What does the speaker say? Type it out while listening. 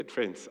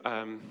Friends,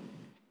 I've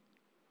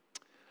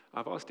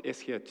asked S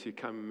here to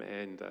come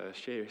and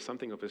share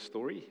something of his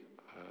story.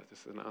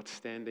 This is an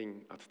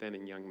outstanding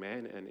young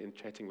man, and in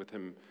chatting with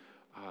him,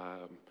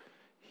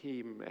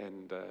 him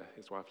and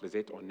his wife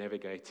Lizette are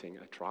navigating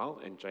a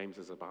trial, and James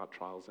is about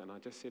trials. And I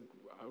just said,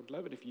 I would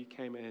love it if you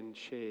came and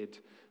shared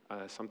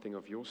something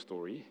of your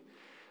story.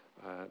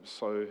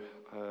 So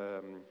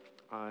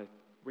I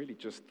really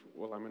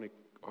I'm going to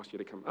ask you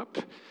to come up,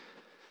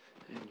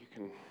 and you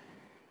can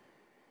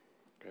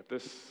grab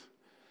this.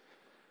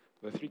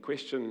 The three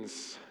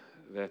questions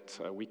that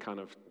we kind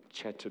of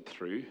chatted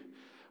through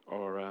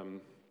are,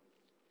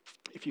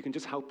 if you can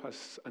just help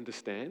us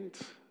understand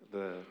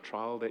the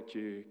trial that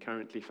you're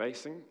currently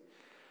facing,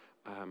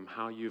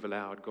 how you've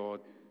allowed God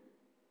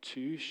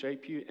to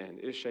shape you and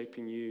is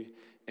shaping you,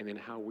 and then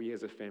how we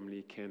as a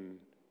family can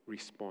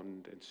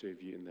respond and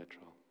serve you in that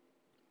trial.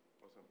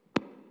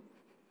 Awesome.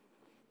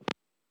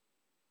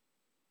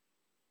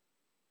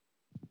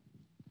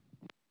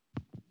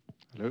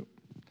 Hello.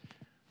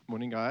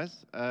 Morning,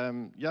 guys.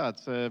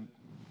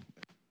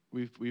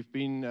 We've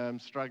been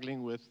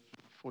struggling with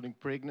falling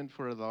pregnant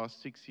for the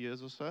last 6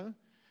 years or so.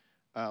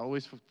 I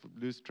always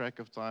lose track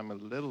of time a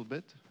little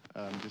bit,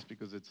 just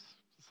because it's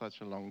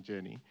such a long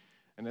journey.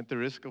 And at the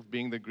risk of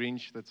being the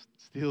Grinch that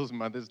steals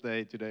Mother's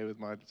Day today with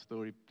my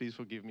story, please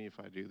forgive me if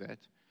I do that.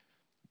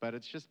 But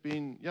it's just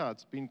been,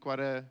 it's been quite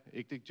a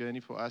hectic journey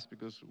for us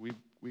because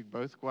we're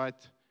both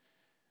quite.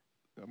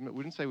 I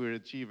wouldn't say we're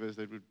achievers.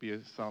 That would be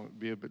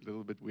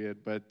little bit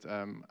weird. But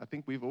I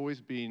think we've always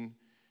been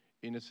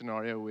in a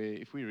scenario where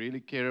if we really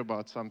care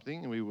about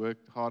something and we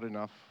worked hard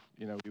enough,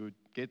 we would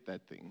get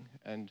that thing.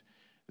 And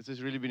this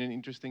has really been an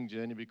interesting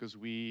journey because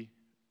we've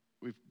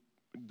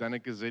done a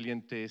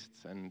gazillion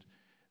tests, and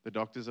the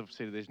doctors have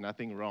said there's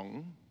nothing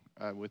wrong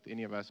with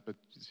any of us, but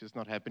it's just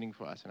not happening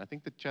for us. And I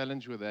think the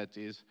challenge with that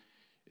is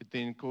it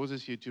then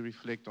causes you to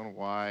reflect on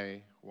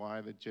why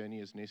the journey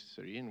is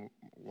necessary and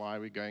why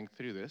we're going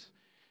through this.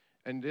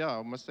 And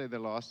I must say the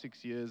last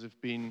 6 years have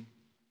been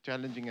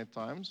challenging at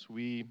times.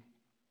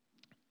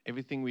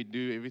 Everything we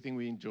do, everything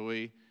we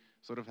enjoy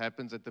sort of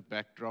happens at the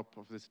backdrop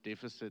of this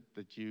deficit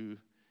that you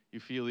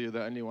feel you're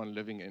the only one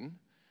living in.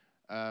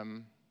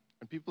 And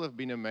people have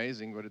been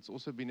amazing, but it's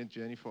also been a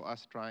journey for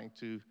us trying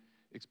to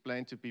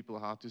explain to people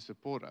how to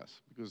support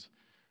us, because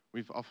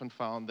we've often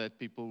found that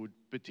people would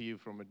pity you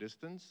from a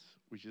distance,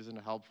 which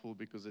isn't helpful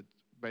because it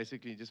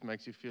basically just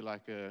makes you feel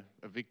like a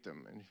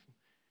victim. And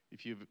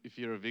if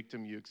you're a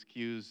victim, you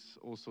excuse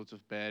all sorts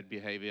of bad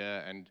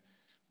behavior and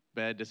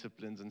bad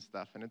disciplines and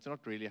stuff, and it's not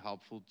really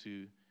helpful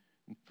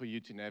for you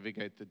to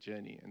navigate the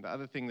journey. And the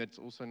other thing that's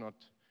also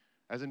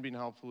hasn't been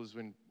helpful is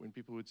when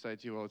people would say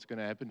to you, well, it's going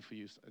to happen for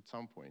you at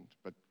some point,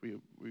 but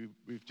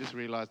we've just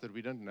realized that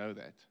we don't know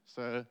that.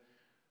 So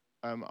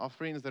our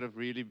friends that have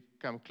really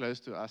come close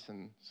to us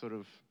and sort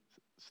of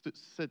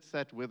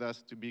sat with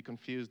us to be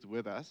confused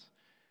with us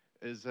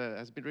has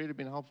really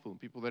been helpful.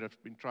 People that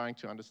have been trying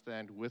to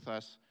understand with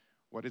us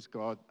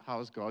how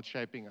is God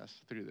shaping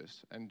us through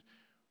this. And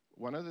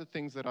one of the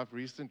things that I've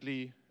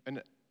recently,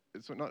 and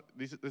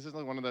this is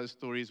not one of those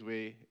stories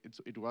where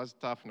it was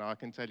tough. Now I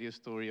can tell you a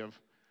story of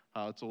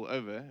how it's all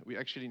over. We're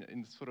actually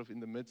in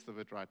the midst of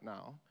it right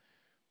now.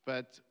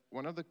 But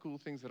one of the cool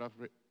things that I've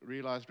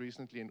realized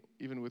recently, and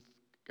even with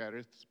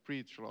Gareth's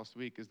preach last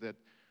week, is that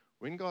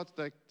when God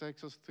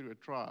takes us through a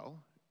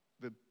trial,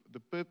 the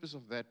purpose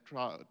of that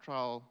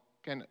trial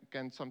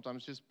can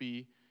sometimes just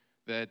be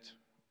that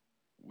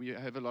we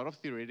have a lot of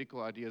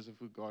theoretical ideas of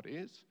who God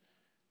is,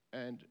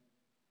 and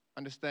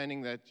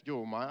understanding that,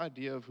 my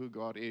idea of who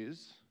God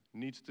is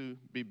needs to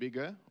be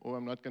bigger, or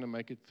I'm not going to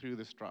make it through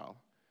this trial.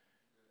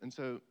 And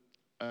so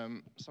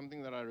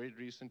something that I read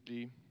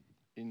recently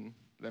in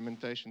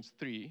Lamentations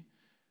 3,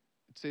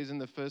 it says in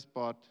the first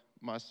part,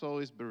 my soul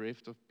is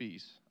bereft of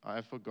peace. I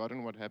have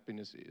forgotten what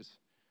happiness is.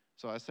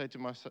 So I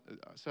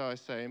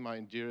say my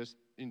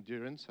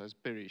endurance has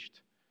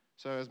perished.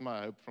 So has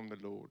my hope from the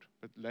Lord.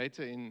 But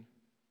later in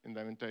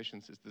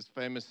Lamentations is this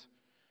famous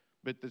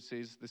bit that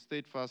says, the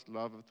steadfast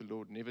love of the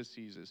Lord never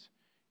ceases.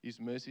 His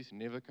mercies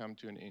never come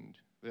to an end.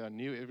 They are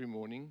new every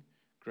morning.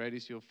 Great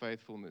is your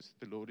faithfulness.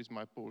 The Lord is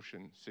my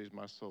portion, says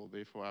my soul.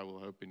 Therefore I will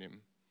hope in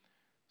him.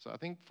 So I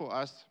think for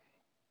us,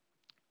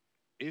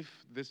 if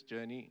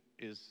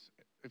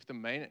the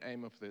main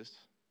aim of this,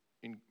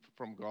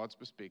 from God's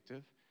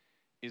perspective,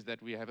 is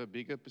that we have a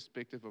bigger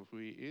perspective of who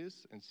he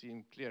is and see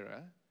him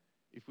clearer,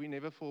 if we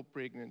never fall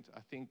pregnant,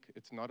 I think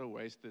it's not a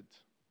wasted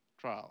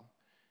trial.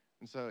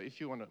 And so if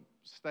you want to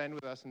stand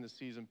with us in the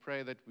season,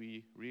 pray that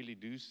we really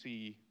do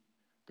see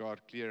God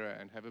clearer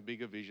and have a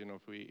bigger vision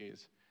of who he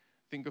is.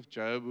 Think of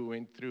Job, who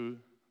went through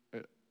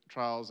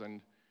trials, and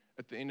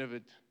at the end of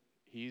it,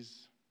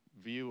 his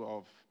view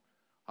of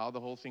how the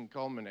whole thing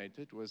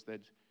culminated was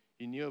that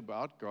he knew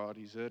about God,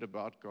 he's heard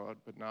about God,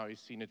 but now he's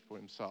seen it for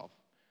himself.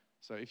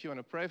 So if you want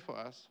to pray for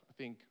us, I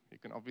think you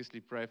can obviously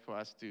pray for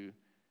us to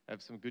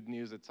have some good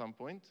news at some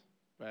point,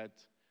 but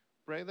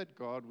pray that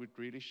God would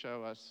really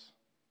show us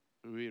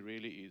who he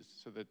really is,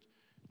 so that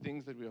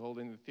things that we hold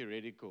in the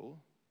theoretical,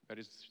 that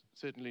is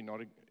certainly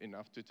not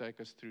enough to take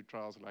us through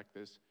trials like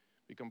this,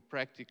 become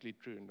practically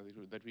true, and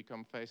that we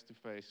come face to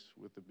face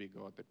with the big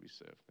God that we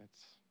serve.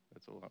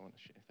 That's all I want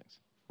to share. Thanks.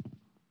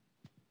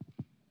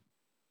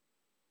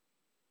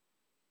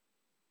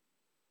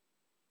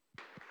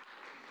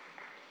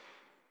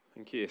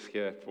 Thank you,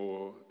 Eskia,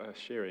 for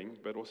sharing,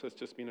 but also it's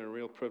just been a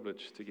real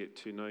privilege to get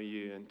to know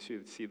you and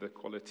to see the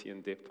quality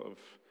and depth of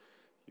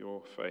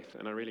your faith,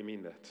 and I really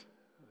mean that.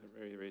 A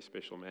very, very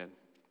special man.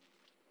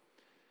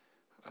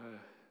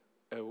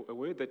 A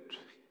word that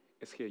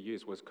Eskia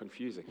used was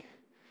confusing.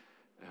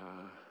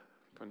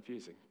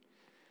 Confusing.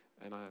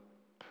 And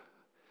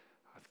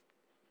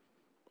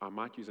I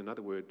might use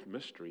another word,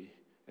 mystery,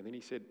 and then he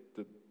said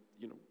the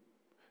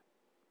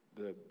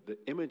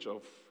image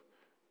of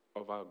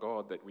our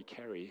God that we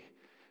carry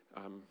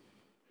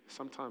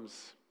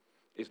sometimes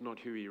is not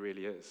who he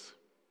really is.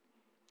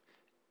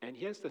 And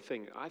here's the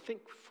thing, I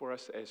think for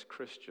us as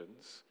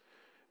Christians,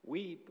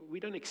 we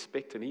don't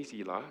expect an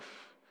easy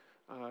life.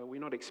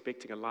 We're not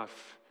expecting a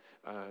life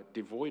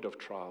devoid of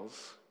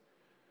trials,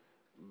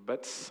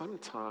 but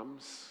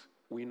sometimes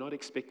we're not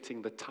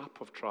expecting the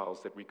type of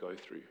trials that we go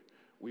through.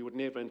 We would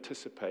never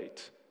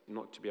anticipate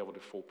not to be able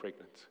to fall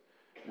pregnant.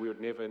 We would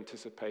never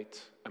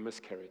anticipate a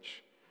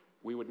miscarriage.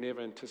 We would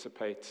never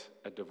anticipate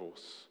a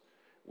divorce.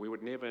 We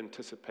would never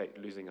anticipate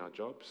losing our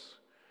jobs.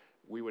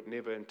 We would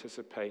never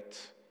anticipate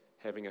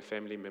having a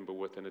family member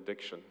with an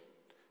addiction.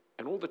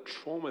 And all the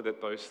trauma that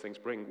those things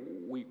bring,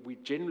 we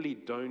generally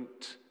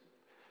don't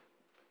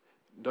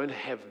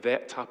have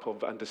that type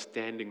of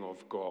understanding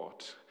of God.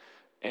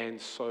 And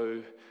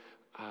so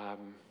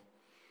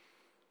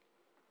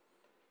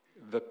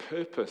the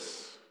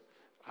purpose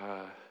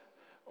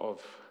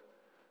of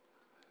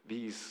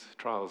these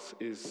trials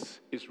is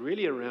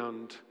really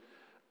around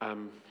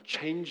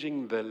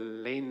changing the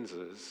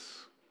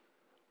lenses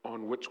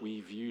on which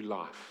we view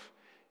life.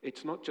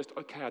 It's not just,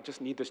 okay, I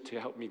just need this to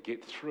help me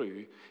get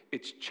through.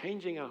 It's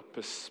changing our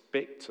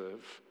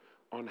perspective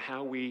on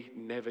how we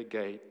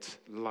navigate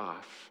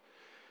life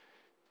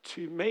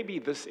to maybe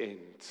this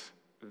end,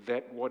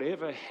 that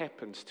whatever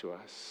happens to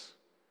us,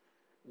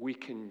 we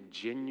can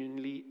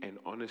genuinely and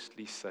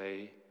honestly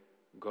say,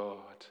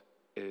 God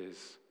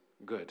is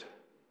good.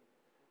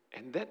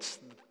 And that's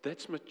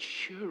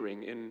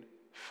maturing in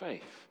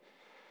faith.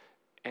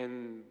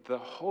 And the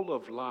whole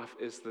of life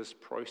is this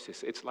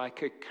process. It's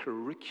like a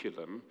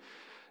curriculum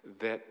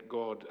that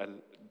God,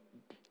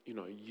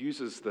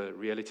 uses the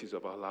realities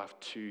of our life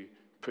to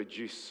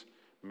produce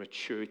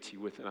maturity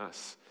within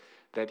us,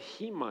 that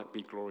he might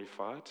be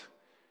glorified,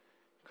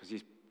 because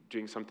he's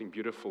doing something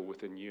beautiful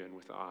within you and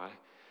with I,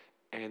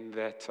 and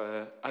that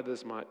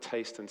others might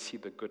taste and see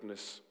the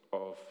goodness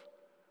of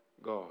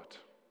God.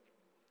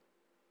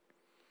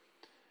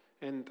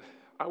 And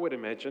I would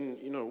imagine,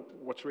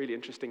 what's really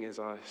interesting as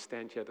I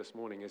stand here this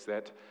morning is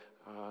that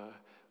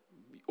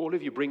all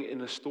of you bring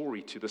in a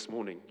story to this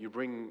morning. You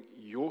bring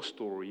your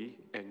story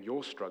and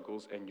your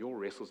struggles and your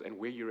wrestles and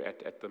where you're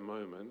at the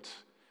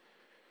moment.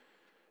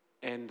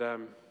 And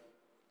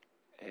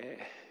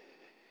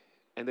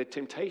the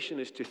temptation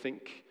is to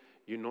think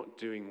you're not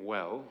doing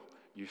well,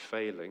 you're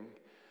failing.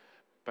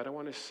 But I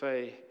want to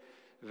say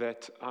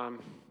that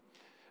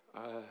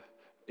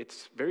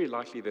it's very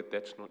likely that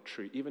that's not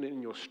true. Even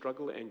in your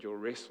struggle and your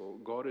wrestle,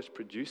 God is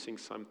producing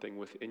something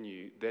within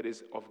you that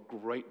is of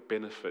great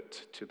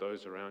benefit to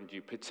those around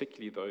you,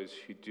 particularly those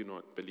who do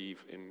not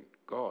believe in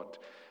God.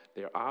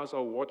 Their eyes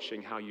are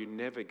watching how you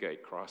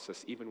navigate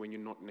crisis, even when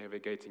you're not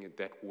navigating it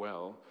that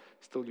well.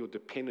 Still, your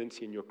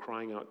dependency and your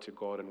crying out to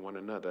God and one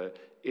another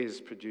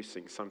is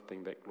producing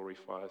something that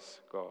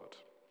glorifies God.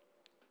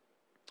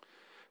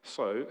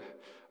 So,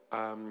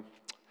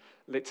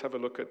 let's have a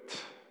look at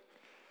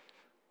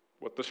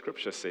what the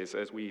scripture says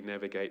as we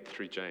navigate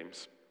through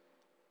James.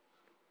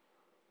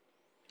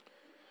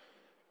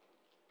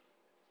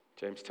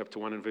 James chapter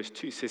 1 and verse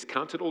 2 says,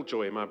 "Count it all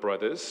joy, my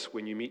brothers,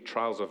 when you meet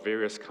trials of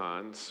various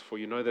kinds, for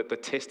you know that the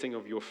testing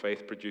of your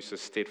faith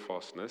produces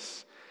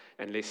steadfastness,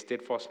 and let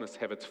steadfastness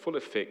have its full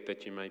effect,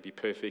 that you may be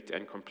perfect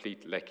and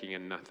complete, lacking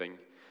in nothing.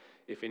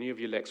 If any of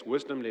you lacks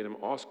wisdom, let him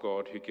ask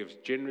God, who gives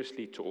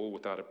generously to all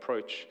without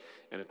reproach,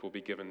 and it will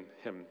be given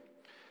him.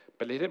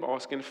 But let him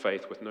ask in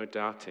faith with no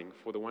doubting,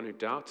 for the one who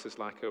doubts is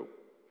like a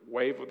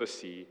wave of the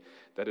sea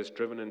that is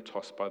driven and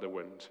tossed by the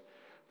wind.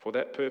 For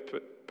that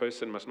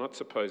person must not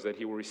suppose that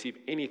he will receive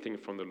anything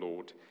from the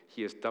Lord.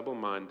 He is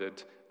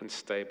double-minded,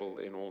 unstable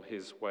in all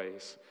his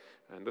ways."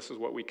 And this is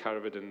what we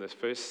covered in this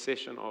first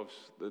session of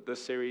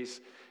this series,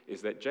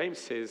 is that James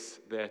says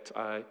that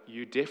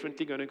you're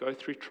definitely going to go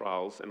through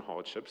trials and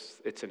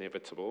hardships. It's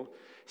inevitable.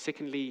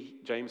 Secondly,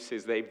 James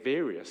says they're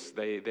various.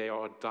 They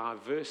are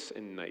diverse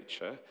in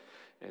nature.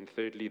 And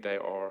thirdly, they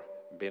are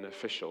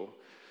beneficial.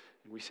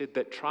 And we said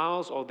that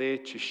trials are there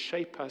to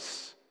shape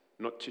us,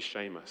 not to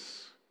shame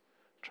us.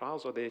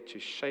 Trials are there to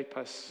shape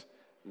us,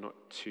 not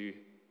to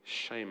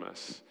shame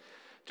us.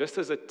 Just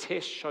as a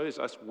test shows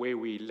us where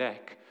we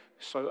lack,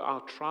 so our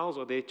trials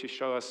are there to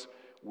show us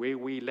where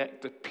we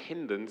lack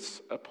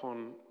dependence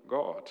upon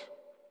God.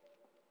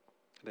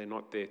 They're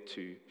not there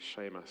to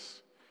shame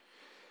us.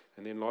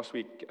 And then last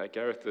week,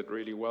 Gareth did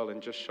really well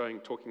in just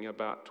talking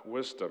about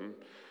wisdom.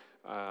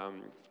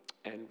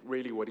 And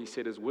really what he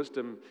said is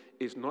wisdom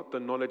is not the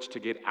knowledge to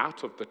get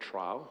out of the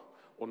trial,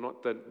 or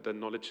not the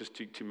knowledge just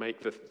to make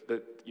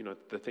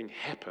the thing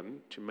happen,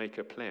 to make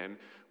a plan.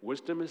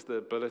 Wisdom is the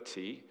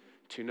ability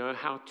to know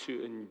how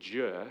to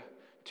endure,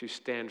 to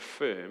stand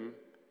firm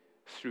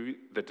through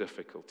the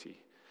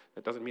difficulty.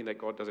 That doesn't mean that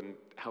God doesn't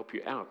help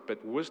you out,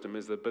 but wisdom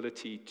is the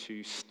ability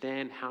to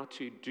stand how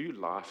to do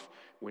life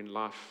when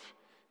life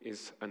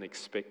is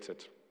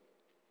unexpected.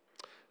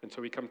 And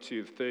so we come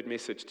to the third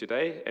message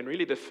today, and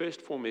really the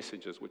first four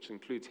messages, which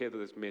includes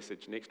Heather's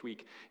message next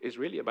week, is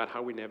really about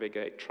how we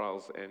navigate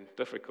trials and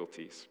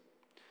difficulties.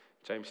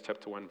 James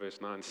chapter 1 verse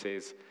 9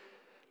 says,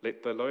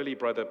 "Let the lowly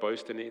brother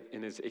boast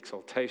in his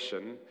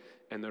exaltation,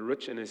 and the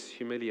rich in his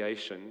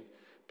humiliation,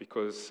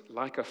 because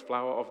like a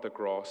flower of the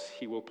grass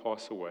he will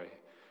pass away.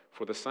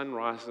 For the sun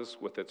rises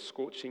with its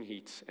scorching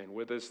heat and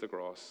withers the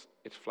grass,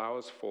 its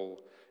flowers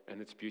fall,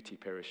 and its beauty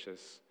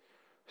perishes.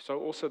 So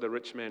also the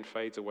rich man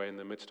fades away in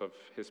the midst of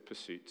his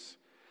pursuits.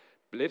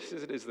 Blessed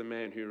is the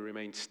man who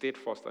remains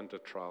steadfast under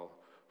trial,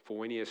 for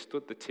when he has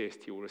stood the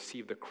test, he will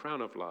receive the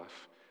crown of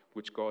life,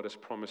 which God has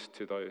promised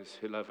to those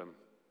who love him."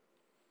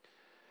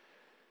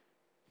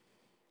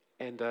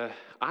 And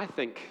I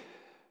think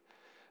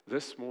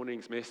this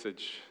morning's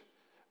message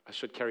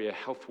should carry a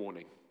health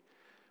warning.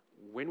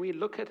 When we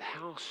look at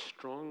how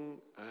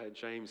strong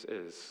James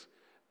is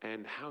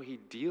and how he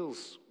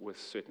deals with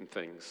certain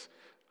things,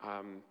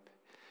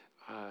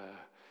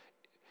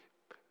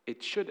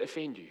 it should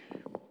offend you,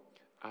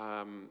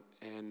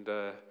 and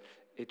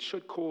it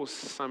should cause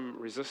some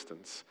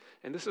resistance.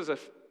 And this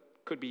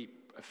could be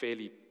a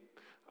fairly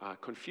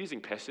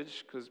confusing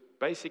passage, because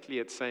basically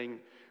it's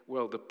saying,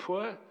 well, the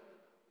poor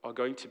are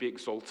going to be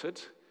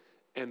exalted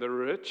and the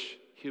rich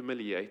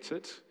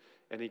humiliated.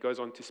 And he goes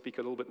on to speak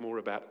a little bit more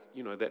about,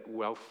 that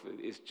wealth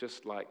is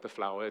just like the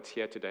flower. It's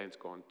here today and it's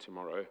gone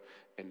tomorrow.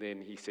 And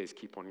then he says,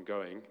 keep on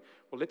going.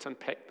 Well, let's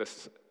unpack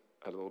this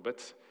a little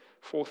bit.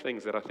 4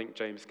 things that I think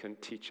James can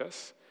teach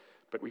us.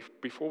 But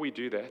before we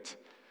do that,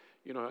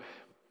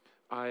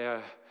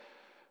 I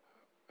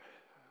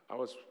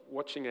was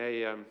watching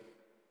a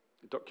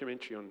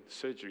documentary on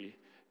surgery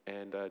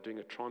and doing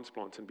a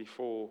transplant. And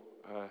before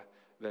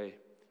they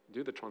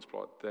do the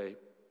transplant, they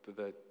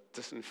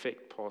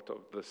disinfect part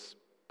of this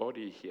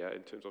body here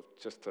in terms of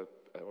just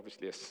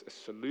obviously a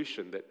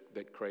solution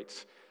that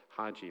creates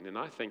hygiene. And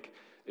I think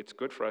it's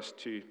good for us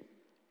to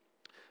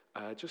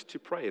just to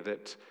pray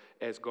that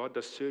as God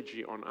does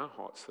surgery on our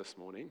hearts this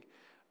morning,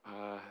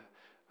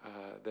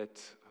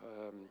 that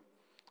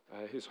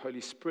His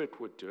Holy Spirit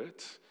would do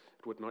it.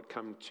 It would not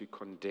come to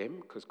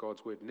condemn, because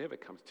God's word never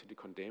comes to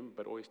condemn,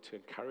 but always to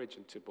encourage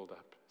and to build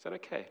up. Is that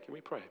okay? Can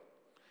we pray?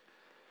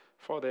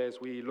 Father, as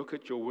we look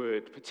at your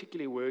word,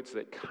 particularly words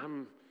that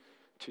come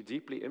to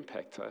deeply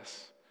impact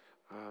us,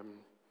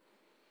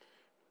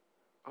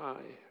 I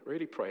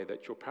really pray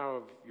that your power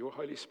of your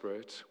Holy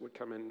Spirit would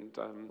come and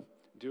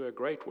do a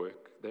great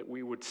work, that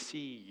we would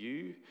see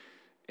you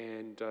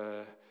and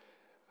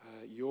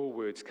your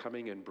words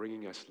coming and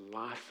bringing us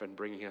life and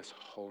bringing us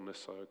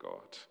wholeness, oh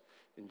God.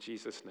 In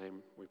Jesus'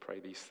 name we pray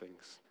these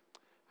things.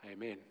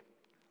 Amen.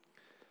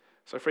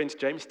 So friends,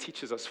 James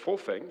teaches us 4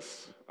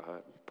 things,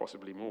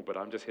 possibly more, but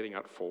I'm just hitting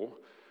out 4.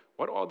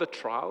 What are the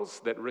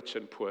trials that rich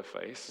and poor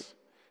face?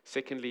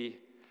 Secondly,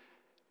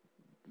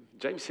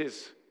 James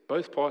says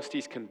both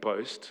parties can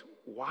boast.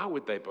 Why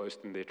would they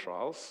boast in their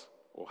trials?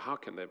 Or how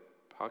can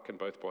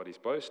both parties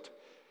boast?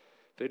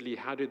 Thirdly,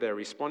 how do they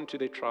respond to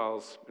their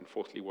trials? And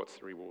fourthly, what's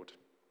the reward?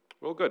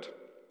 Well, good.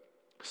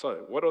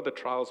 So, what are the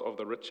trials of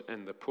the rich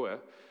and the poor?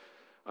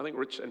 I think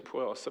rich and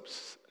poor are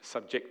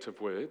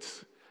subjective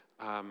words.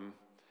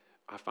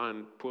 I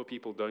find poor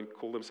people don't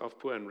call themselves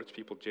poor, and rich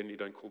people generally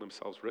don't call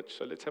themselves rich.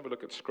 So let's have a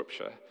look at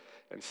Scripture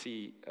and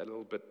see a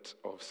little bit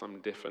of some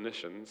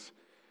definitions.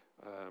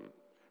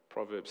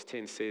 Proverbs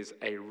 10 says,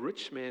 "A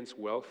rich man's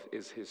wealth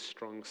is his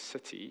strong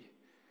city,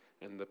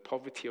 and the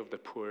poverty of the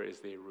poor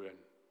is their ruin."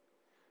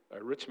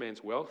 A rich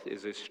man's wealth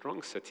is his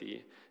strong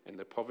city, and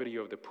the poverty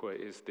of the poor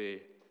is their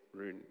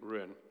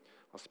ruin.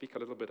 I'll speak a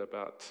little bit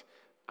about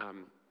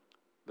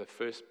the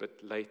first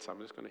bit later. I'm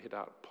just going to hit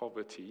out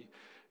poverty.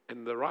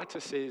 And the writer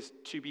says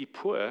to be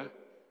poor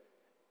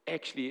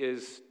actually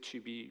is to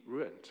be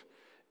ruined.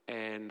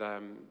 And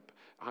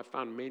I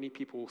found many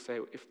people say,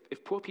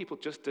 if poor people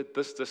just did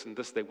this, this, and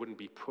this, they wouldn't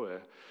be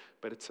poor.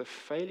 But it's a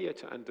failure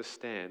to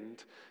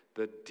understand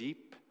the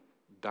deep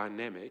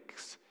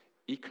dynamics,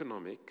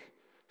 economic,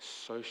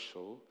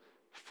 social,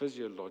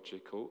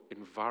 physiological,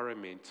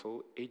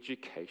 environmental,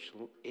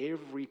 educational,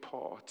 every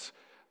part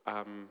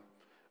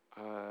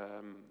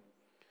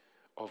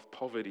of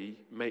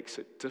poverty makes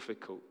it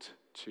difficult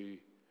to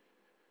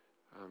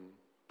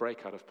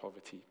break out of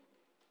poverty.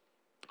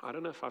 I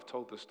don't know if I've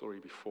told this story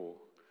before.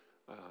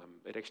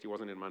 It actually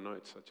wasn't in my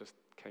notes. It just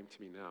came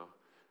to me now.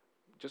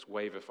 Just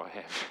wave if I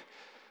have.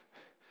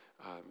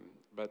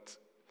 But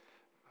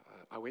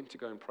I went to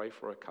go and pray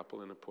for a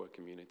couple in a poor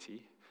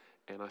community,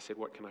 and I said,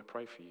 "What can I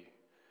pray for you?"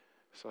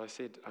 So I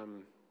said,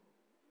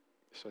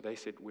 So they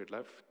said, we'd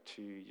love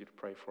you to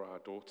pray for our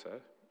daughter.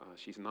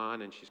 She's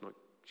 9 and she's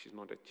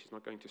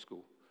not going to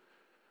school.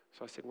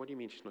 So I said, what do you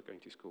mean she's not going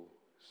to school?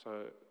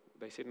 So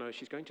they said, no,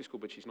 she's going to school,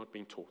 but she's not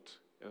being taught.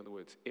 In other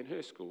words, in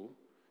her school,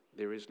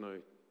 there is no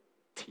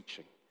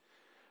teaching.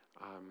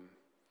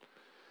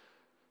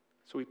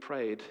 So we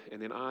prayed,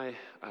 and then I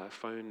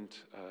phoned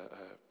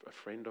a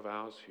friend of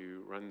ours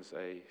who runs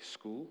a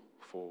school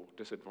for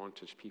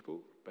disadvantaged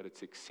people, but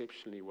it's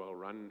exceptionally well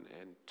run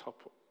and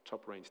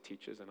top-range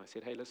teachers. And I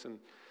said, hey, listen,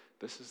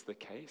 this is the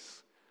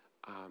case.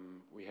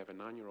 We have a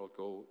 9-year-old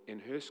girl in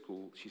her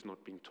school. She's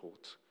not being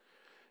taught.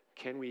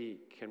 Can we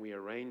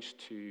arrange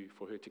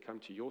for her to come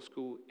to your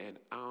school, and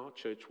our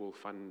church will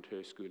fund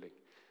her schooling?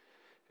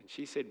 And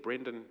she said,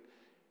 Brendan,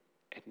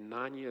 at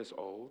 9 years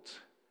old,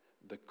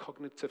 the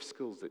cognitive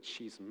skills that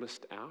she's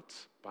missed out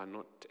by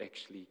not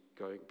actually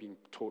being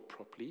taught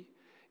properly,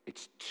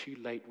 it's too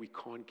late. We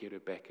can't get her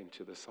back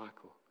into the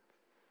cycle.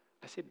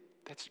 I said,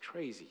 that's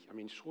crazy. I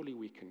mean, surely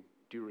we can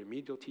do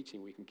remedial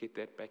teaching. We can get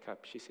that back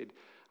up. She said,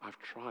 I've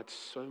tried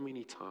so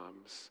many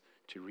times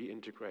to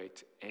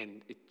reintegrate,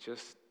 and it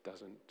just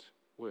doesn't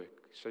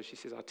work. So she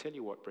says, I'll tell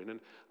you what, Brendan,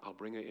 I'll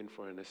bring her in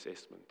for an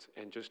assessment,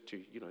 and just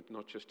to,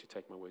 not just to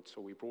take my word.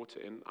 So we brought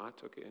her in. I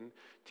took her in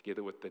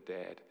together with the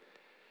dad.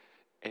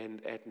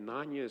 And at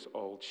 9 years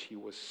old, she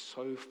was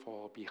so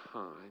far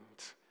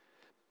behind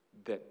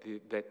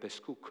that the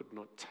school could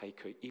not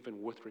take her,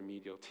 even with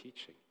remedial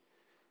teaching.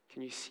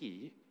 Can you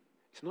see?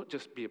 It's not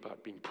just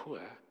about being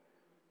poor.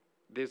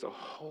 There's a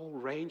whole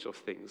range of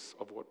things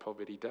of what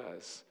poverty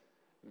does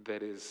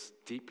that is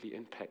deeply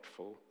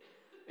impactful.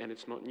 And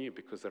it's not new,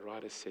 because the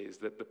writer says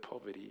that the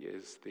poverty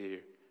is their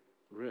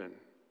ruin.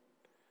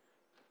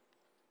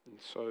 And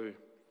so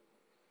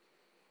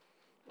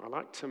I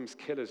like Tim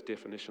Keller's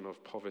definition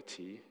of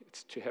poverty.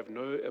 It's to have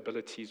no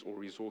abilities or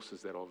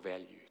resources that are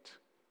valued.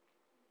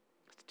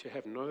 It's to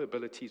have no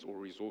abilities or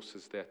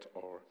resources that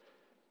are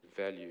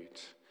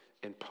valued.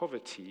 And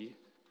poverty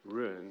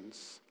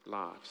ruins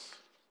lives.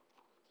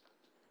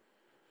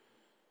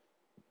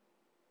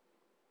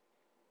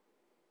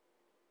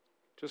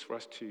 Just for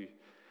us to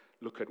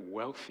look at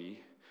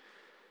wealthy,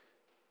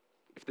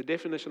 if the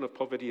definition of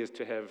poverty is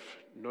to have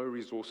no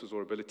resources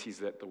or abilities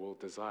that the world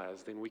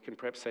desires, then we can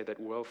perhaps say that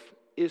wealth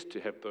is to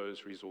have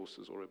those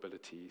resources or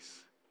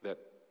abilities that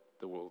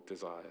the world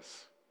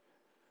desires.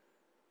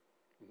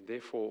 And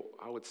therefore,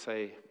 I would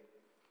say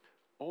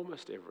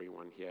almost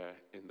everyone here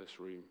in this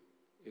room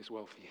is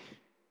wealthy.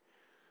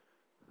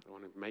 I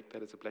don't want to make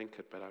that as a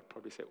blanket, but I'd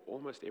probably say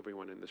almost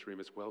everyone in this room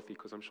is wealthy,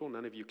 because I'm sure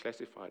none of you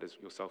classified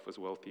yourself as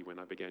wealthy when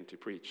I began to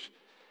preach.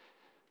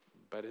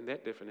 But in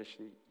that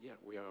definition, yeah,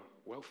 we are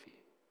wealthy.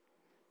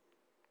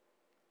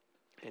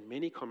 And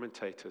many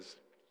commentators,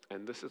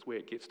 and this is where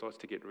it starts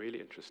to get really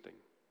interesting,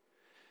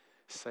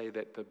 say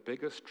that the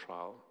biggest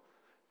trial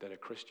that a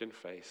Christian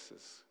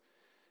faces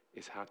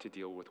is how to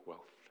deal with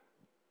wealth.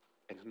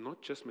 And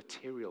not just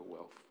material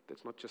wealth,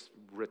 that's not just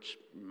rich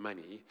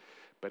money,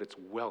 but it's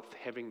wealth,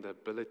 having the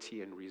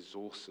ability and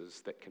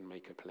resources that can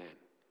make a plan.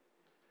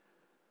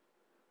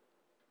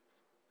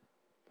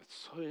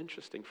 It's so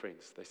interesting,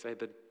 friends. They say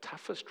the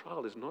toughest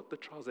trial is not the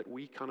trials that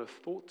we kind of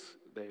thought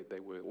they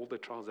were, all the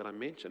trials that I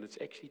mentioned. It's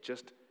actually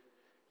just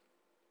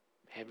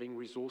having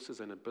resources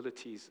and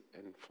abilities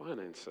and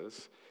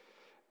finances.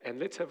 And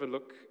let's have a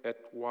look at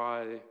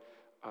why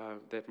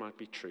that might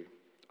be true.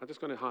 I'm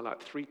just going to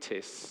highlight 3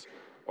 tests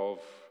of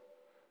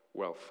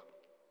wealth.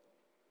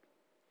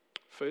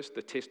 First,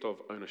 the test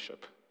of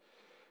ownership.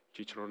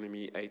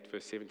 Deuteronomy 8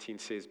 verse 17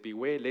 says,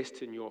 beware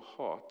lest you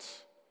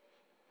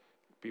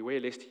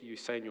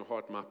say in your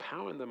heart, my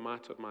power and the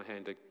might of my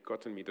hand have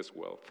gotten me this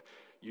wealth.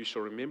 You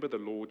shall remember the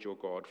Lord your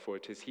God, for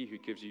it is he who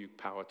gives you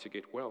power to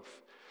get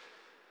wealth.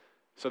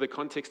 So the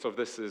context of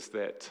this is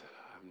that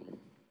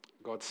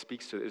God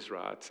speaks to the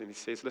Israelites and he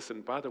says,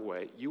 listen, by the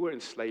way, you were in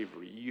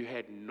slavery. You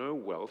had no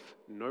wealth,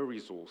 no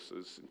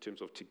resources in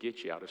terms of to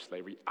get you out of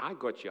slavery. I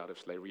got you out of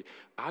slavery.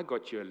 I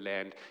got you a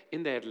land.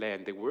 In that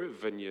land, there were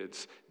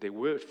vineyards, there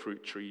were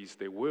fruit trees,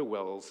 there were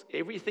wells.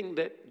 Everything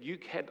that you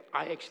had,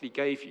 I actually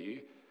gave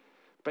you.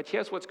 But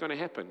here's what's going to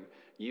happen.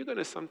 You're going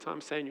to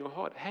sometimes say in your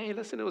heart, hey,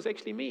 listen, it was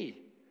actually me.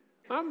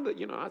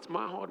 It's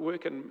my hard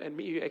work and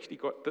me who actually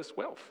got this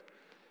wealth.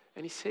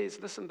 And he says,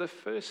 listen, the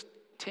first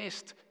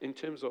test in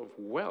terms of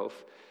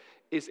wealth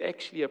is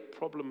actually a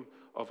problem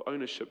of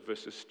ownership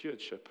versus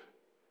stewardship.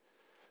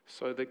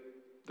 So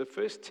the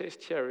first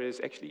test here is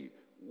actually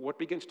what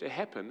begins to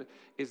happen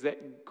is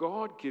that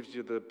God gives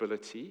you the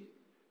ability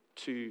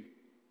to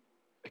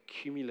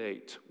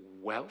accumulate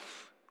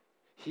wealth.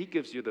 He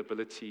gives you the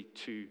ability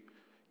to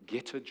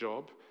get a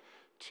job,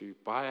 to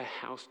buy a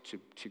house,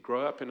 to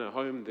grow up in a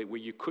home where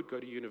you could go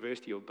to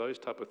university or those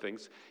type of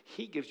things.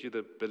 He gives you the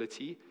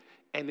ability,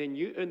 and then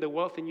you earn the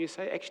wealth and you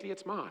say, actually,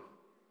 it's mine.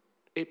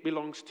 It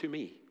belongs to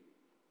me.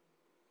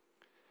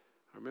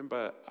 I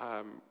remember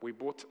we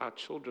bought our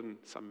children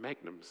some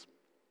Magnums.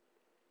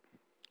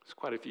 It's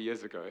quite a few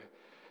years ago.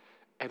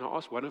 And I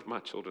asked one of my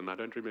children, I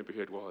don't remember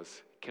who it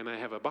was, can I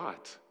have a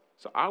bite?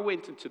 So I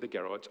went into the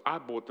garage, I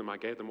bought them, I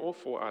gave them all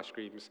 4 ice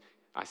creams.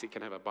 I said,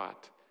 can I have a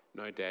bite?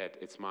 No, Dad,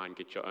 it's mine.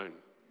 Get your own.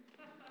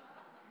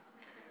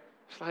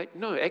 It's like,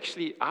 no,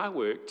 actually, I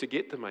worked to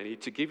get the money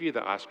to give you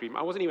the ice cream.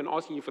 I wasn't even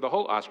asking you for the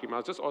whole ice cream. I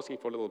was just asking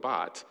for a little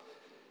bite.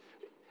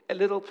 A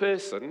little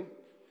person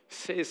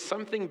says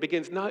something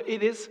begins, no,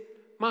 it is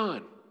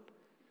mine.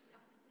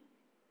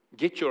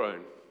 Get your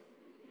own.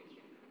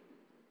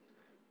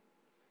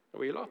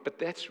 We laugh, but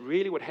that's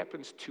really what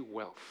happens to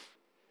wealth.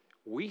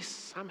 We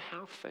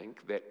somehow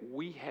think that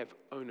we have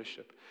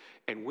ownership.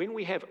 And when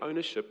we have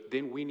ownership,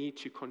 then we need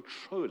to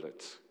control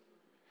it.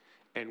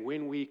 And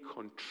when we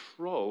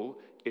control,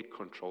 it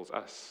controls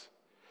us.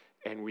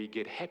 And we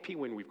get happy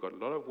when we've got a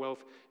lot of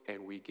wealth,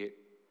 and we get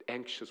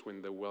anxious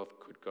when the wealth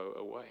could go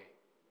away.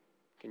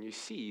 Can you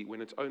see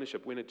when it's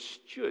ownership? When it's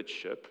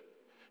stewardship,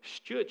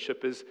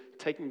 stewardship is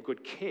taking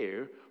good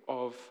care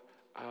of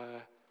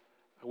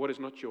what is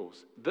not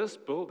yours. This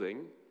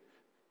building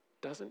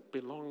doesn't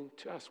belong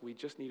to us. We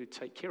just need to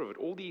take care of it.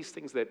 All these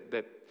things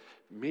that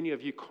many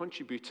of you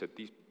contributed,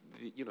 the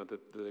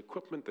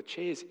equipment, the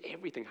chairs,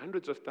 everything,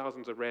 hundreds of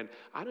thousands of rand.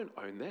 I don't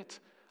own that.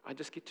 I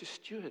just get to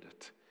steward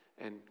it.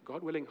 And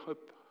God willing,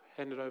 hope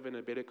hand it over in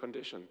a better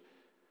condition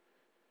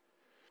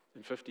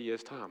in 50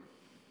 years' time.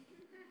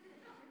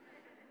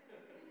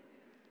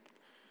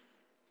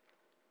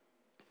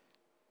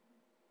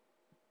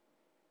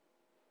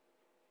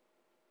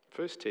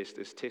 First test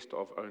is test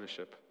of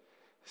ownership.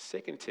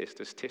 Second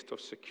test is test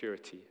of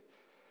security.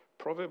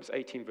 Proverbs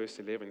 18 verse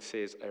 11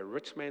 says, a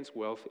rich man's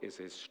wealth is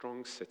a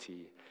strong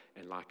city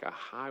and like a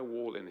high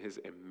wall in his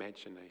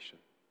imagination.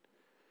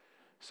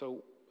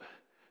 So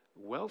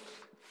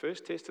wealth,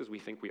 first test is we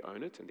think we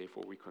own it and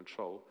therefore we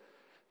control.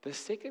 The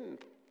second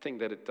thing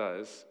that it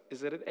does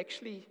is that it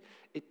actually,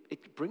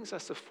 it brings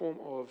us a form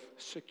of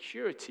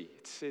security.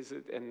 It says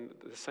it, and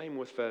the same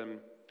with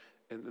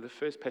in the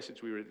first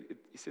passage we read,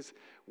 it says,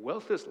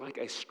 wealth is like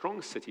a strong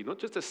city, not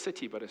just a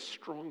city, but a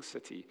strong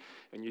city.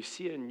 And you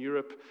see in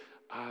Europe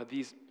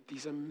these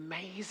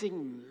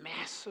amazing,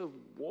 massive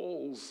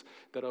walls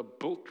that are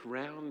built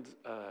around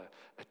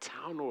a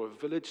town or a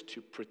village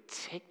to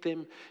protect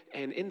them.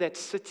 And in that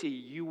city,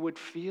 you would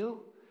feel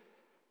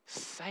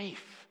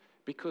safe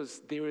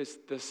because there is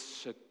this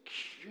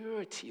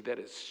security that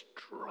is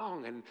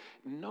strong and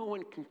no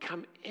one can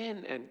come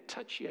in and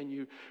touch you, and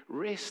you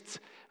rest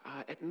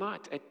at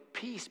night at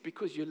peace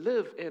because you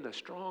live in a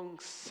strong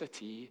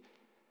city.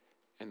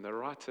 And the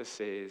writer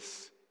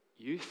says,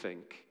 you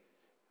think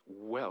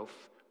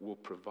wealth will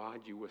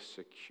provide you with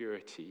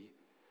security,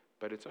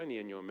 but it's only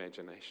in your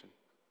imagination.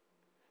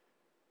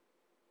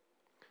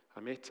 I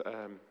met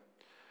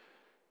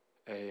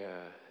a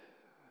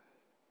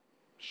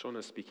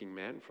Shona-speaking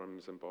man from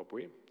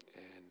Zimbabwe,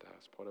 and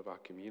as part of our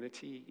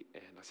community,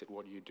 and I said,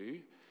 what do you do?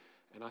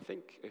 And I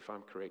think, if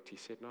I'm correct, he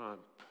said, no,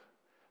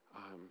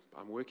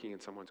 I'm working in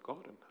someone's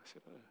garden. I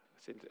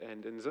said,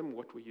 and in Zim,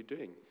 what were you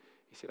doing?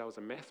 He said, I was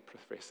a math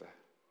professor.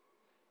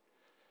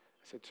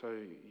 I said, so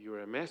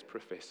you're a math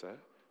professor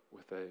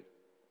with a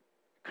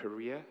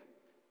career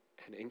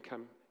and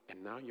income,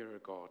 and now you're a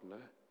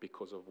gardener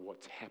because of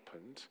what's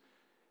happened.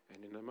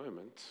 And in a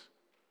moment,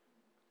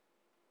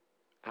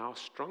 our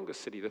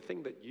strongest city, the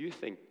thing that you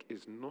think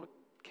is not,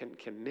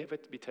 can never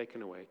be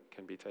taken away,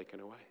 can be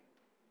taken away.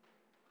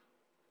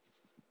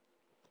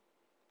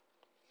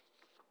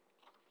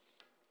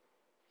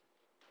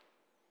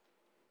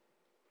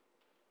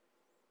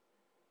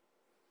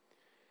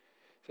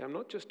 See, I'm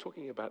not just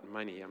talking about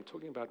money. I'm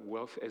talking about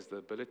wealth as the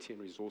ability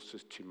and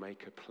resources to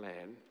make a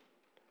plan.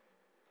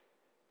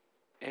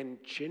 And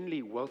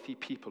generally, wealthy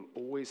people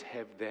always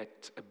have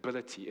that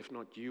ability, if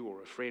not you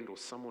or a friend or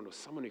someone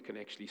who can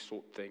actually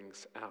sort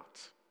things out.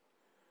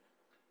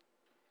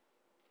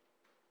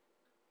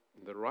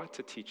 The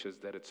writer teaches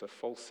that it's a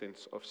false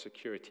sense of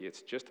security.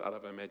 It's just out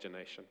of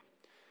imagination.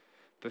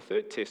 The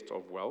third test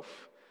of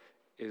wealth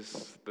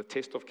is the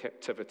test of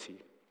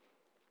captivity.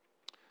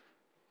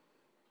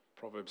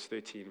 Proverbs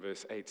 13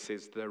 verse 8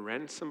 says, the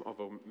ransom of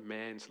a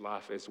man's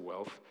life is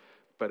wealth,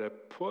 but a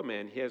poor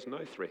man, he has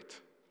no threat.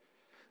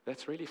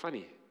 That's really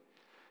funny.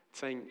 It's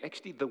saying,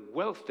 actually, the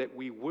wealth that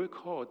we work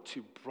hard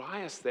to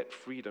buy us that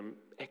freedom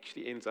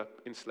actually ends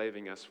up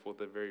enslaving us for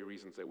the very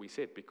reasons that we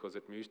said, because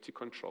it moves to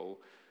control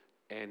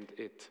and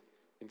it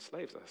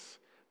enslaves us.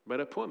 But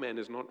a poor man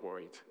is not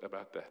worried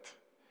about that.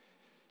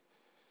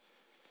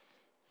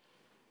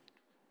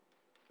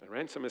 A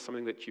ransom is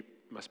something that you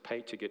must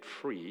pay to get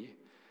free.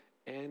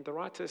 And the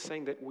writer is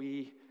saying that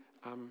we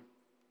are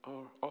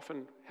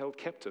often held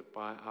captive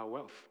by our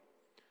wealth.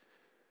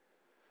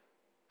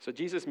 So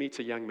Jesus meets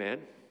a young man,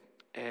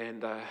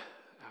 and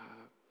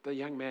the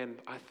young man,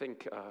 I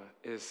think,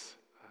 is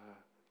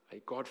a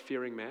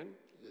God-fearing man,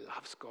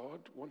 loves God,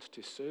 wants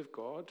to serve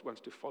God,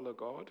 wants to follow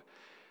God.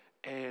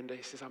 And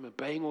he says, I'm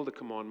obeying all the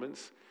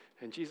commandments.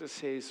 And Jesus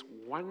says,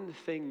 one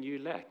thing you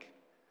lack,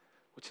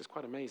 which is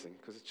quite amazing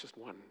because it's just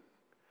one.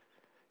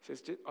 He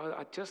says,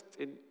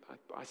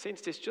 I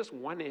sense there's just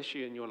one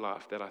issue in your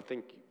life that I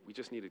think we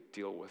just need to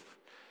deal with.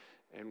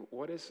 And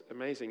what is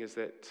amazing is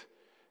that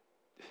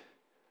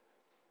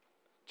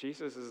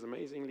Jesus is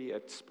amazingly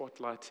at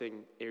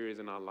spotlighting areas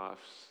in our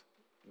lives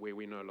where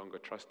we no longer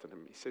trust in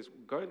him. He says,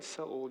 go and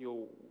sell all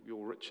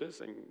your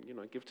riches and,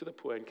 give to the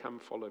poor and come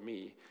follow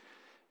me.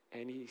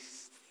 And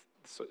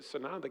so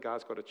now the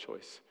guy's got a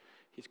choice.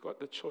 He's got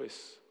the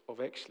choice of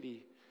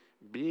actually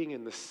being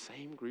in the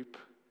same group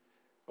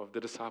of the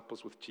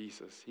disciples with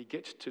Jesus. He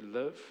gets to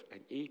live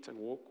and eat and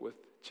walk with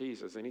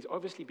Jesus. And he's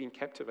obviously been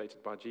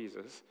captivated by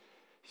Jesus.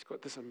 He's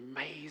got this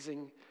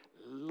amazing,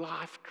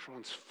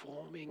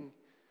 life-transforming,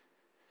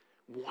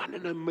 1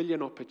 in a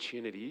million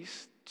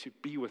opportunities to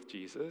be with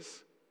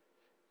Jesus.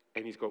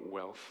 And he's got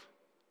wealth.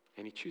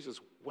 And he chooses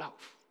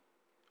wealth.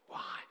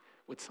 Why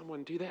would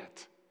someone do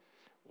that?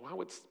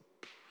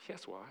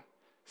 Here's why.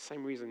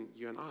 Same reason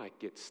you and I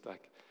get stuck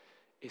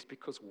is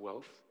because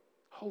wealth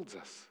holds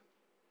us.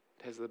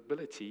 It has the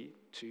ability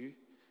to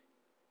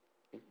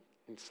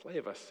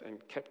enslave us and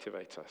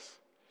captivate us.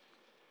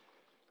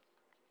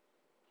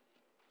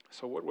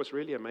 So what was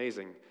really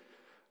amazing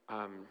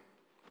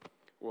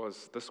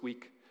was this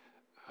week,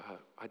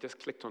 I just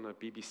clicked on a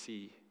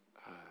BBC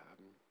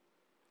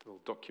little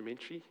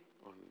documentary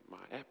on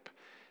my app,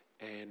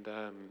 and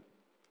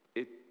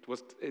it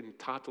was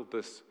entitled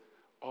this,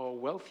 Are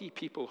Wealthy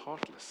People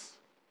Heartless?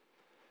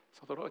 So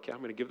I thought, okay, I'm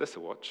going to give this a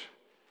watch.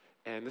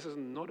 And this is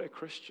not a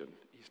Christian.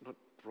 He's not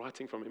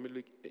writing from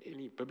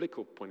any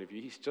biblical point of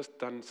view. He's just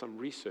done some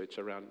research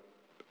around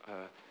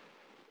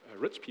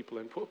rich people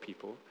and poor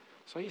people.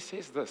 So he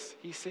says this.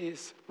 He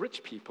says,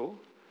 rich people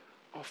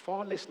are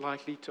far less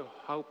likely to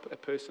help a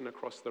person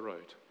across the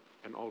road,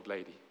 an old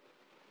lady.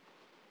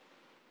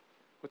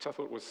 Which I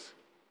thought was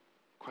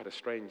quite a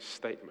strange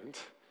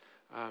statement.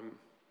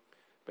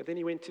 But then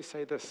he went to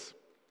say this.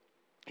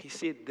 He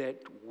said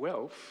that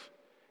wealth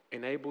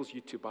enables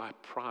you to buy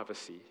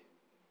privacy,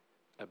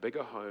 a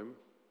bigger home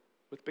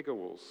with bigger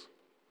walls.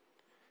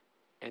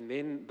 And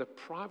then the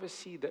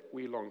privacy that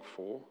we long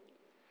for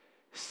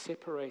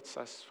separates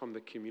us from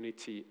the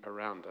community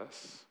around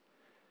us.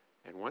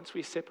 And once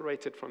we're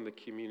separated from the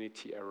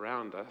community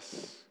around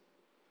us,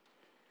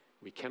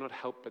 we cannot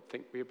help but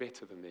think we're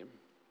better than them.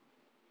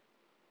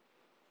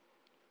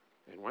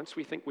 And once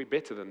we think we're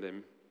better than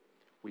them,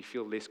 we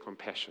feel less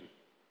compassion.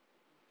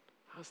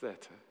 How's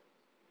that?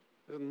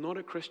 He's not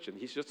a Christian.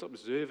 He's just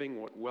observing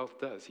what wealth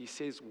does. He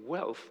says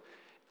wealth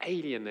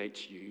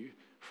alienates you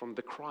from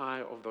the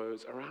cry of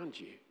those around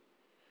you.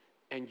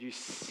 And you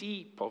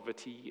see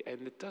poverty,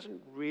 and it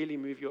doesn't really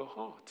move your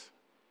heart.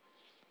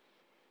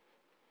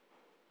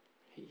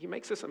 He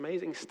makes this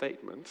amazing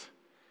statement.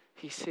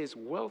 He says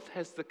wealth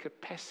has the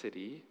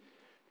capacity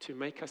to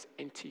make us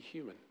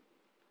anti-human.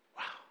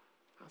 Wow,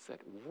 how's that?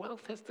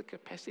 Wealth has the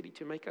capacity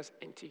to make us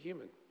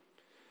anti-human.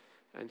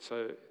 And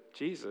so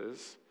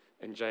Jesus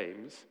and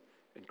James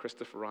and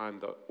Christopher Ryan,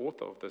 the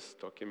author of this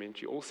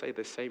documentary, all say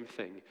the same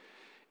thing,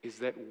 is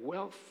that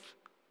wealth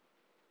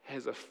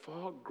has a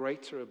far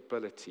greater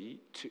ability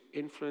to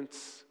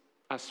influence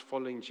us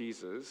following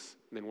Jesus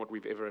than what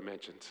we've ever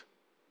imagined.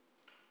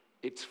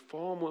 It's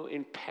far more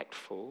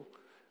impactful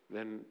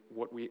than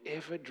what we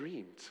ever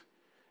dreamed.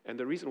 And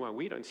the reason why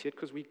we don't see it,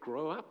 because we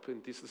grow up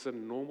and this is a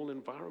normal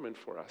environment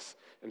for us.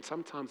 And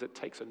sometimes it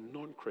takes a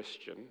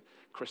non-Christian,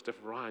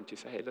 Christopher Ryan, to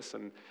say, hey,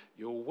 listen,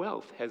 your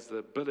wealth has the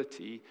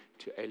ability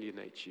to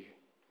alienate you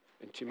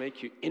and to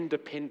make you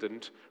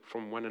independent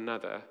from one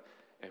another,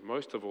 and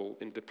most of all,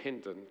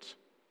 independent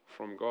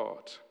from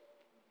God.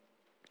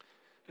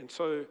 And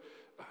so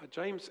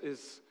James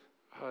is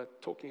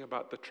talking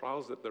about the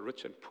trials that the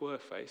rich and poor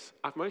face.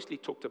 I've mostly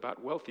talked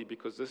about wealthy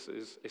because this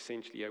is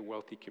essentially a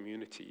wealthy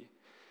community.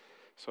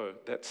 So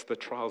that's the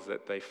trials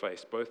that they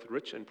face. Both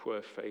rich and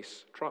poor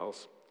face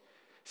trials.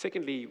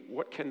 Secondly,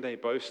 what can they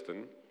boast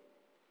in?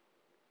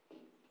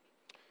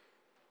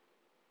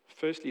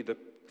 Firstly, it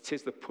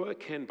says the poor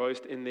can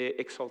boast in their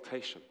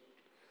exaltation.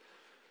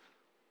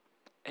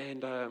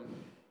 And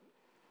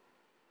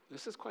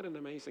this is quite an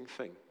amazing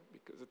thing,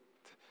 because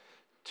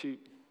to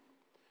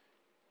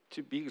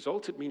be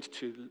exalted means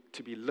to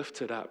be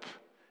lifted up,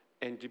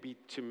 and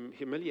to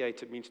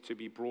humiliated means to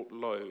be brought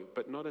low,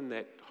 but not in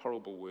that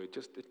horrible word.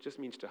 It just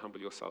means to humble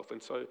yourself.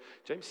 And so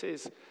James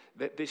says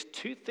that there's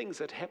two things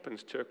that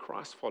happens to a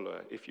Christ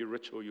follower if you're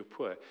rich or you're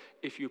poor.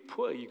 If you're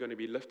poor, you're going to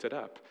be lifted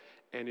up,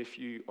 and if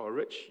you are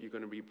rich, you're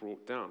going to be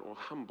brought down or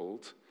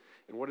humbled.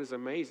 And what is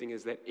amazing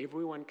is that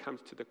everyone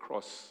comes to the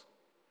cross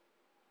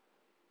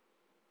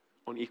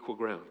on equal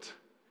ground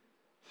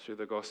through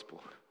the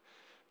gospel.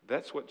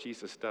 That's what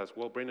Jesus does.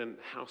 Well, Brendan,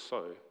 how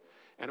so?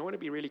 And I want to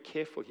be really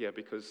careful here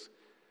because,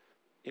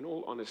 in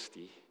all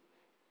honesty,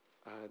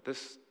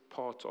 this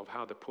part of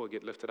how the poor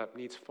get lifted up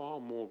needs far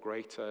more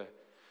greater,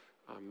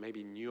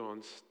 maybe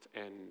nuanced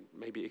and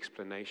maybe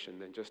explanation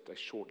than just a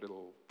short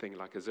little thing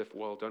like as if,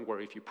 well, don't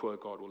worry, if you're poor,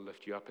 God will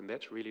lift you up. And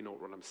that's really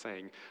not what I'm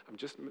saying. I'm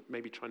just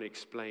maybe trying to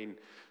explain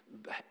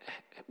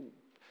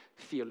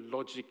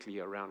theologically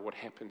around what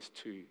happens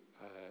to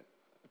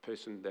a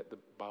person that the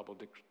Bible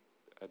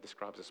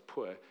describes as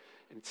poor.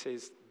 And it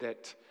says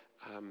that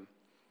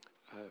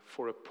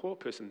for a poor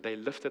person, they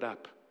lift it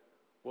up.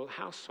 Well,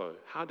 how so?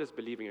 How does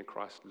believing in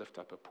Christ lift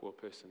up a poor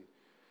person?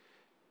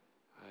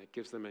 It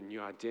gives them a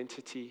new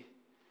identity.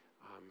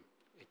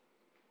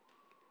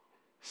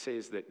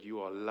 says that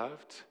you are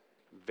loved,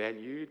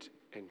 valued,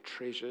 and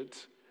treasured,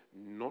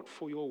 not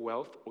for your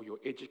wealth or your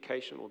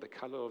education or the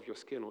color of your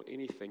skin or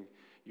anything.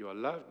 You are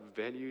loved,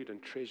 valued,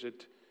 and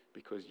treasured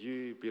because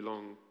you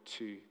belong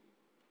to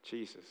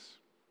Jesus.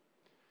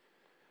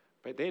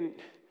 But then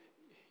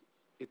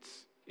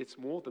it's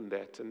more than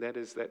that, and that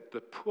is that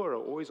the poor are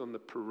always on the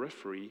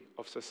periphery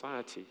of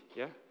society,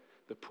 yeah?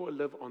 The poor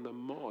live on the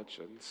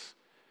margins,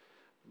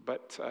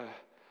 but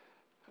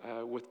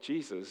with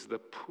Jesus, the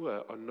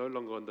poor are no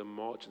longer on the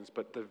margins,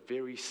 but the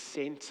very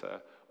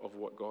center of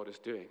what God is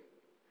doing.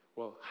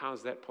 Well,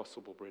 how's that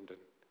possible, Brendan?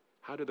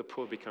 How do the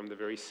poor become the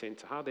very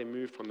center? How they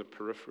move from the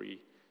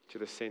periphery to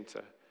the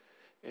center?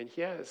 And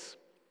here's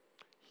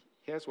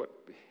what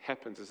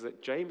happens, is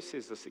that James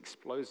says this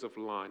explosive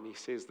line. He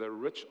says the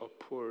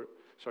poor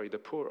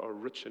are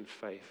rich in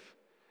faith.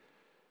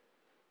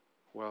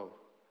 Well,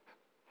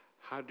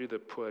 how do the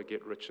poor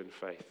get rich in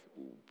faith?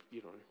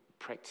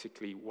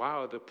 Practically,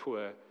 why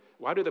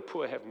do the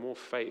poor have more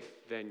faith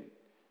than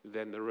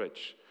the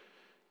rich?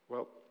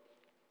 Well,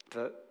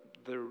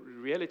 the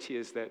reality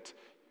is that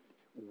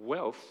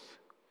wealth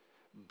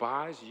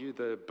buys you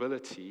the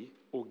ability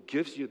or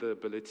gives you the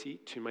ability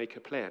to make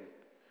a plan.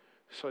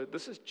 So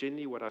this is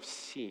generally what I've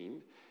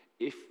seen.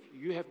 If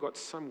you have got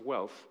some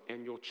wealth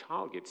and your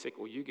child gets sick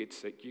or you get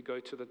sick, you go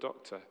to the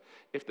doctor.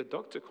 If the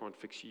doctor can't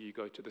fix you, you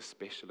go to the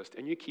specialist.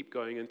 And you keep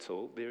going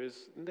until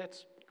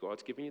that's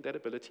God's giving you that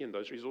ability and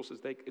those resources,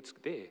 it's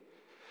there.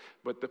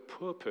 But the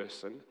poor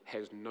person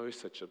has no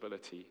such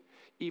ability.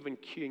 Even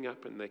queuing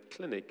up in the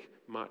clinic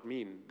might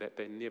mean that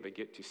they never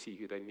get to see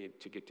who they need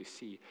to get to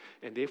see.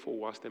 And therefore,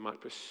 whilst they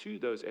might pursue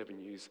those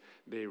avenues,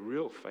 their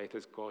real faith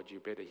is, God, you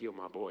better heal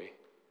my boy.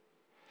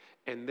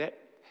 And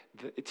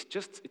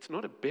it's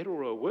not a better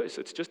or a worse,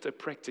 it's just a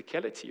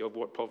practicality of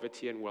what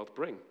poverty and wealth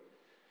bring.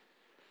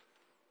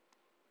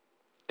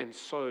 And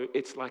so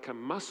it's like a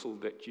muscle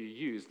that you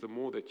use. The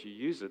more that you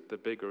use it, the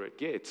bigger it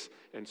gets.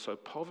 And so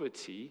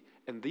poverty,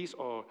 and these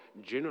are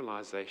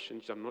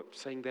generalizations, I'm not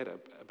saying that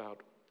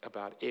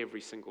about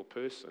every single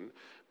person,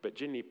 but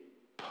generally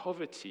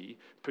poverty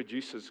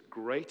produces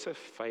greater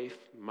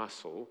faith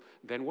muscle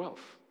than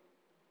wealth.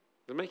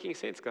 Is that making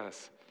sense,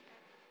 guys?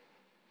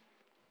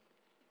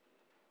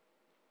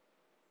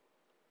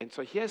 And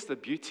so here's the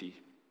beauty.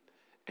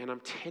 And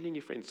I'm telling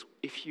you, friends,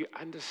 if you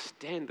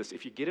understand this,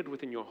 if you get it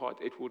within your heart,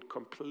 it would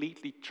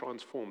completely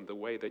transform the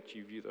way that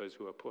you view those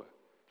who are poor.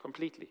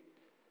 Completely.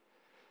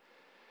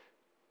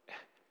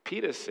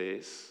 Peter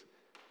says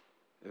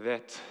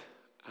that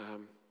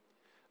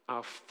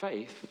our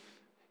faith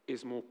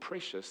is more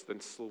precious than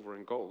silver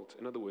and gold.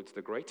 In other words,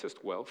 the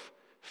greatest wealth,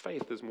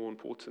 faith is more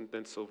important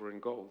than silver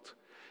and gold.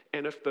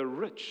 And if the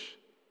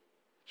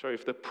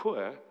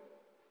poor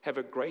have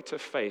a greater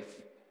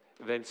faith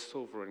than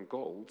silver and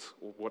gold,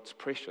 or what's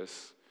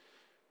precious,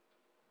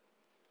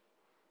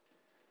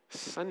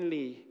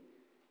 suddenly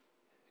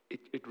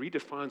it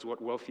redefines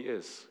what wealthy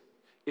is.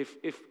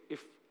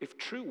 If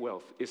true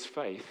wealth is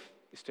faith,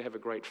 is to have a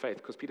great faith,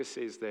 because Peter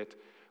says that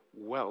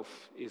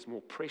wealth is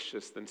more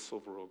precious than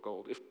silver or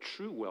gold. If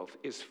true wealth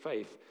is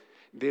faith,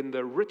 then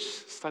the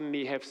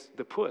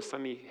poor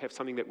suddenly have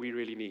something that we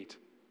really need.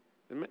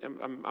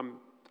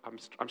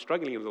 I'm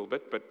struggling a little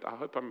bit, but I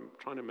hope I'm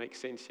trying to make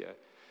sense here.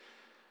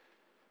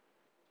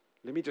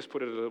 Let me just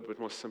put it a little bit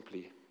more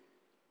simply.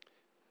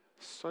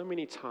 So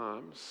many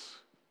times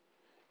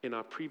in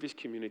our previous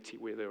community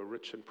where they were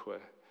rich and poor,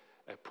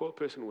 a poor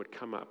person would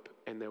come up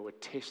and they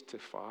would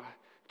testify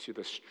to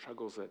the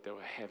struggles that they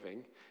were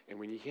having. And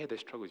when you hear their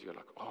struggles, you're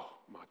like, oh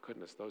my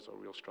goodness, those are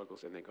real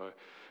struggles. And they go,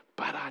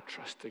 but I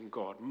trust in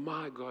God.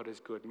 My God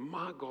is good.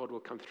 My God will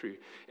come through.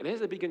 And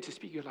as they begin to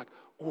speak, you're like,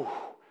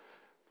 oh,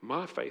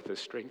 my faith is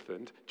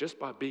strengthened just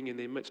by being in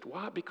their midst.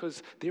 Why?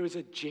 Because there is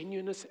a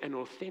genuineness and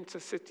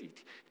authenticity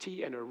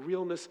and a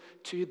realness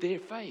to their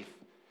faith.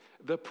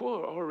 The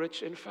poor are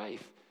rich in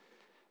faith.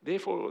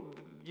 Therefore,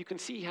 you can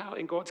see how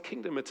in God's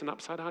kingdom, it's an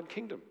upside-down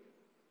kingdom.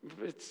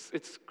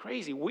 It's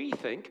crazy. We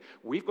think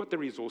we've got the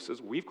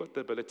resources, we've got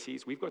the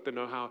abilities, we've got the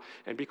know-how,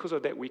 and because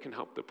of that, we can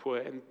help the poor.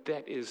 And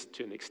that is,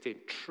 to an extent,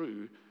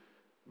 true,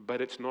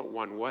 but it's not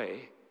one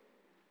way.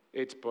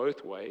 It's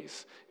both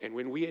ways. And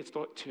when we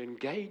start to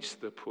engage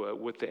the poor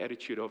with the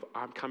attitude of,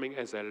 I'm coming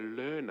as a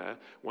learner,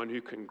 one who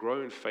can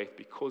grow in faith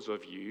because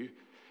of you,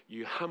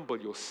 you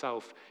humble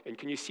yourself. And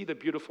can you see the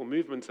beautiful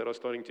movements that are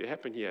starting to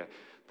happen here?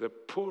 The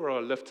poor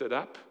are lifted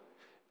up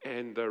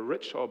and the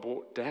rich are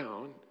brought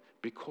down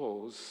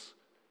because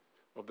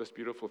of this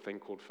beautiful thing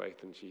called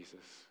faith in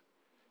Jesus.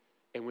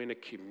 And when a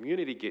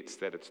community gets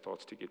that, it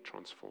starts to get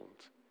transformed.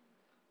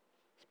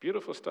 It's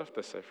beautiful stuff,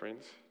 they say,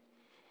 friends.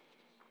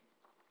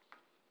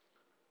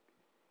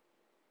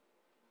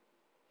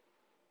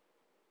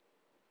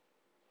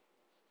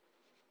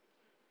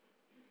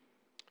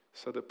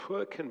 So the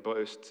poor can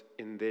boast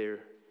in their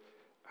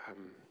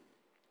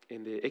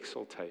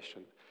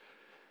exaltation.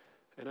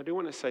 And I do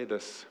want to say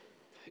this.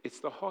 It's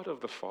the heart of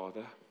the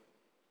Father,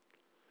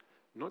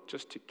 not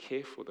just to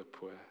care for the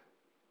poor,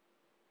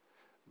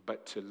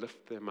 but to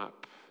lift them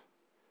up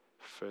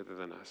further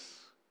than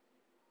us.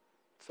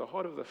 It's the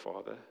heart of the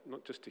Father,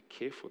 not just to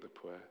care for the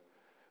poor,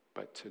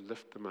 but to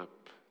lift them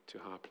up to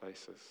high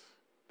places.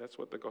 That's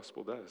what the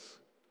gospel does.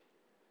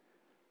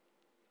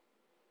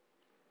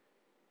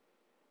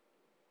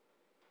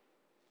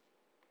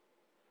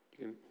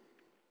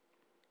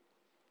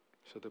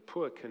 So the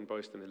poor can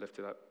boast in their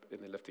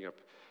lifting up.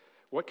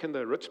 What can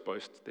the rich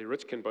boast? The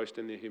rich can boast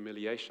in their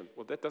humiliation.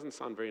 Well, that doesn't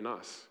sound very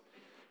nice,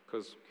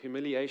 because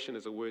humiliation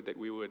is a word that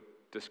we would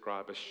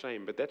describe as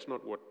shame, but that's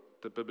not what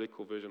the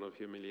biblical version of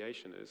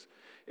humiliation is.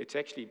 It's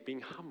actually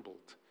being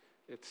humbled.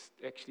 It's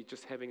actually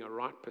just having a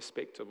right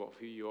perspective of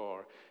who you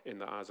are in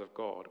the eyes of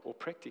God. Or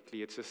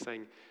practically, it's just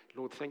saying,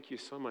 Lord, thank you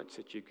so much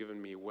that you've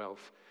given me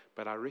wealth,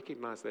 but I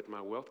recognize that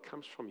my wealth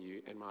comes from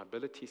you, and my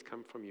abilities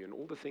come from you, and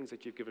all the things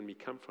that you've given me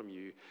come from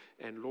you,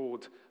 and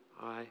Lord,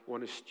 I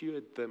want to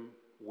steward them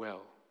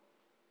well.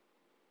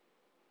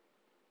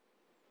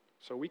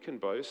 So we can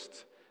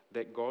boast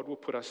that God will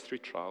put us through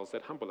trials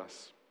that humble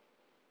us.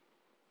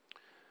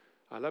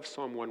 I love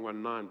Psalm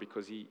 119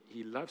 because he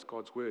loves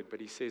God's word, but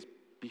he says,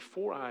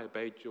 before I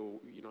obeyed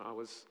I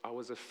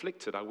was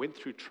afflicted. I went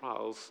through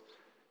trials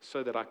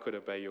so that I could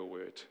obey your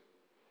word.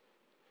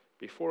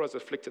 Before I was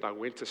afflicted, I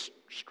went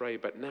astray,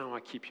 but now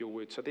I keep your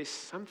word. So there's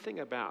something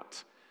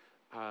about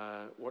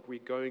what we're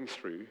going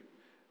through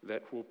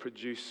that will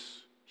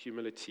produce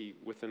humility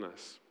within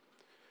us.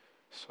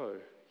 So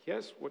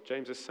here's what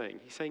James is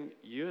saying. He's saying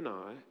you and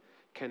I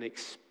can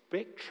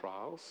expect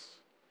trials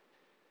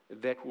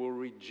that will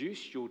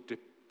reduce your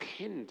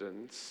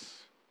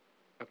dependence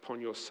upon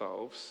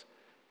yourselves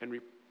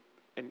and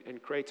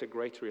create a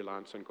greater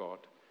reliance on God.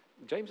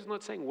 James is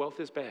not saying wealth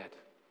is bad.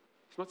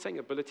 He's not saying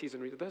abilities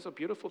and those are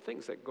beautiful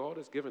things that God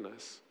has given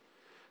us.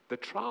 The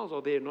trials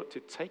are there not to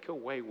take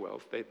away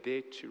wealth. They're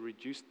there to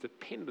reduce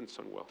dependence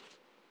on wealth.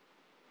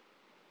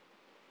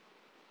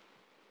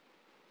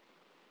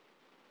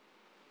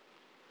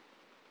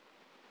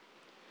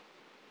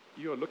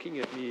 You are looking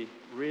at me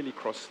really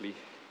crossly.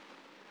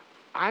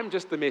 I'm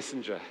just the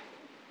messenger.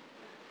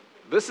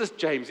 This is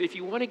James. If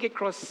you want to get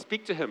cross,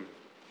 speak to him.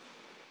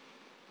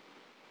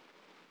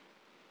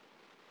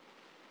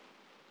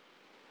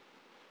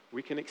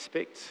 We can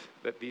expect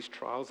that these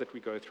trials that we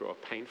go through are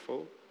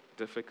painful,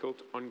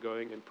 difficult,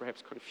 ongoing, and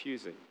perhaps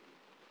confusing.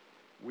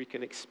 We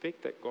can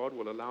expect that God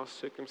will allow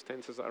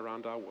circumstances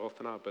around our wealth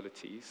and our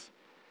abilities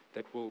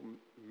that will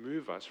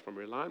move us from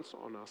reliance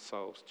on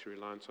ourselves to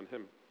reliance on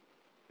him.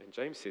 And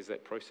James says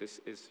that process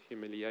is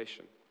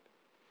humiliation.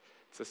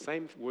 It's the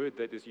same word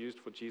that is used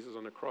for Jesus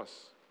on the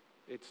cross.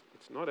 It's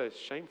not a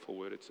shameful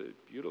word, it's a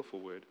beautiful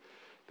word,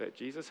 that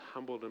Jesus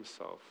humbled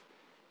himself,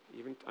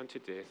 even unto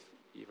death,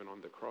 even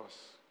on the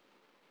cross,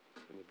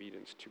 in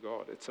obedience to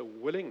God. It's a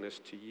willingness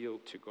to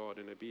yield to God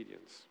in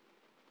obedience.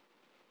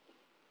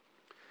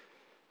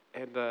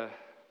 And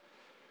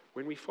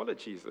when we follow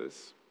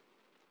Jesus,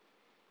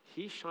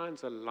 he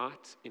shines a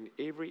light in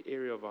every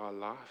area of our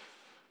life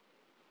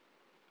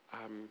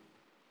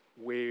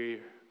where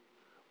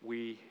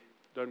we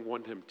don't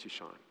want him to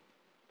shine.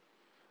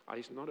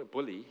 He's not a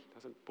bully, he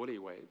doesn't bully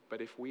away,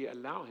 but if we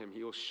allow him,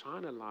 he will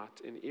shine a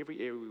light in every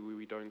area where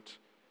we don't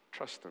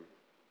trust him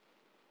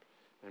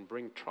and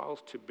bring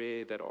trials to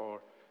bear that are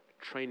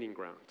a training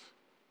ground.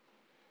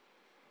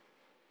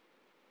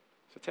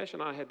 So Tash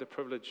and I had the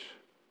privilege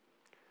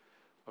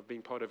of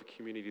being part of a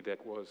community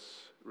that was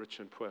rich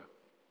and poor.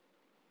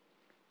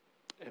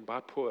 And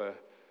by poor,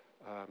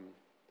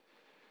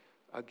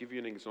 I'll give you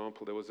an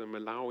example. There was a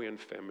Malawian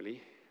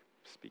family,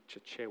 speak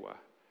Chichewa,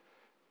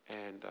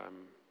 and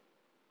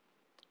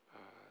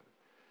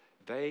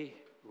they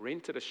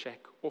rented a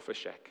shack off a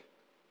shack.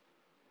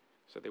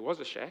 So there was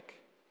a shack,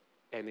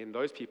 and then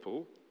those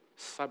people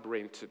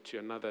sub-rented to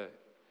another.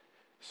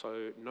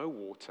 So no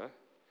water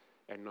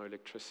and no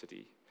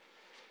electricity.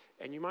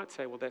 And you might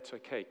say, well, that's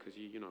okay, because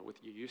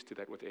you're used to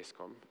that with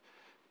Eskom.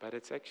 But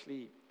it's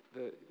actually,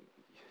 the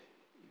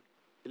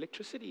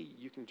electricity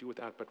you can do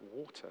without, but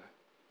water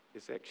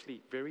is actually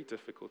very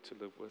difficult to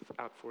live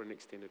without for an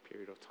extended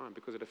period of time,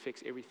 because it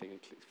affects everything.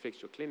 It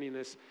affects your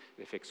cleanliness,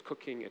 it affects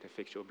cooking, it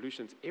affects your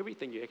ablutions,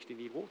 everything. You actually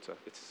need water.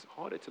 It's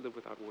harder to live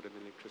without water than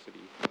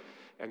electricity.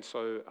 And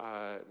so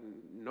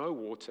no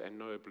water and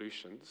no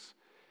ablutions.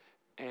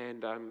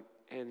 And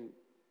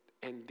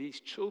these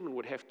children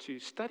would have to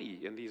study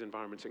in these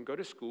environments and go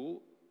to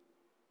school.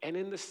 And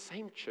in the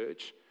same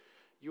church,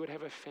 you would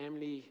have a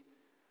family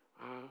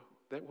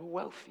that were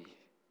wealthy.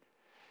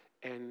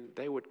 And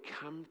they would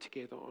come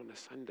together on a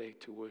Sunday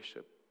to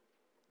worship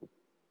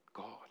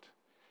God.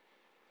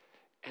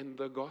 And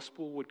the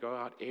gospel would go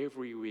out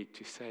every week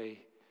to say,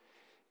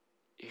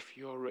 if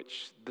you're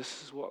rich,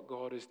 this is what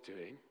God is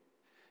doing.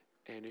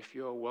 And if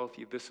you're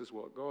wealthy, this is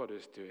what God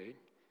is doing.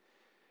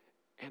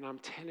 And I'm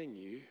telling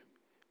you,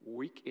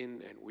 week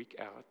in and week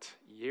out,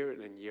 year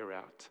in and year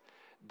out,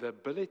 the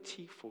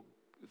ability for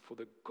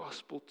the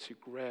gospel to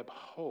grab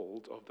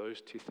hold of those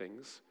two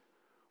things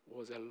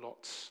was a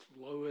lot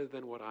slower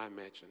than what I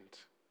imagined.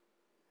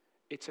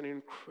 It's an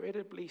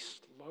incredibly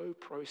slow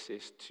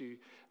process to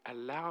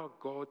allow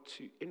God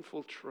to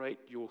infiltrate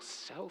your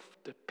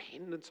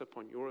self-dependence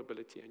upon your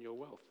ability and your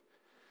wealth.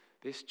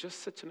 There's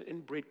just such an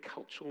inbred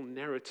cultural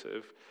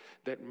narrative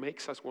that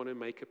makes us want to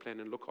make a plan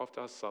and look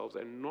after ourselves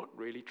and not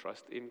really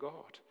trust in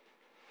God.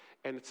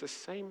 And it's the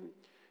same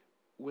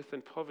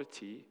within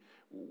poverty.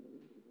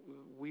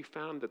 We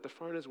found that the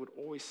foreigners would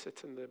always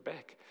sit in the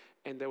back,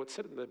 and they would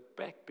sit in the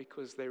back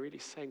because they're really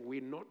saying,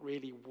 we're not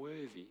really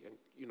worthy, and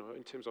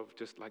in terms of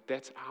just like,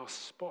 that's our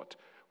spot.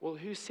 Well,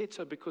 who said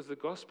so? Because the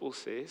gospel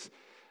says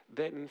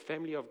that in the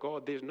family of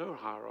God, there's no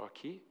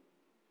hierarchy.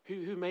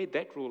 Who made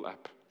that rule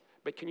up?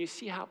 But can you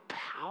see how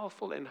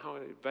powerful and how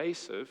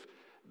invasive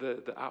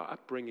our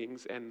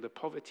upbringings and the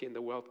poverty and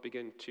the wealth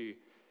begin to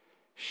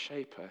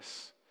shape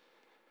us?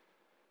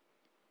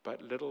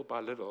 But little by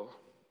little,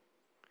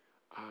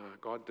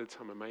 God did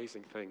some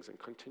amazing things and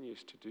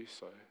continues to do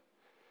so.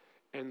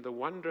 And the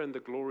wonder and the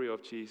glory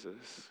of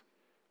Jesus,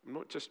 I'm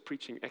not just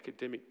preaching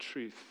academic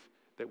truth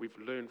that we've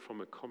learned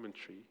from a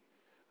commentary.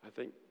 I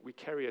think we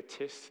carry a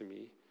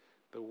testimony.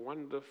 The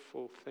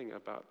wonderful thing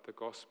about the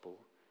gospel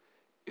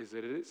is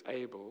that it is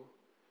able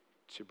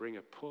to bring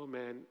a poor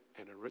man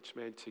and a rich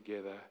man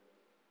together,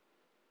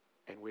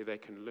 and where they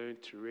can learn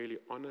to really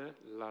honor,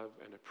 love,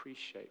 and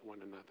appreciate one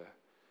another.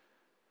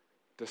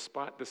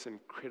 Despite this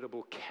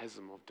incredible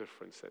chasm of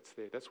difference that's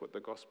there. That's what the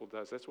gospel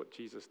does. That's what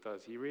Jesus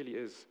does. He really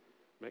is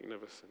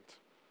magnificent.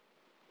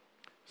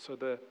 So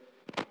the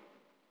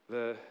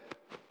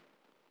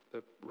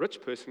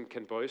rich person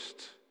can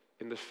boast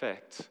in the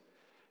fact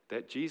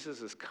that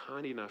Jesus is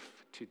kind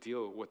enough to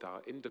deal with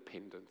our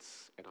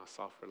independence and our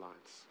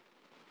self-reliance.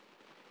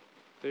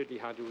 Thirdly,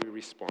 how do we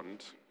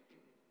respond?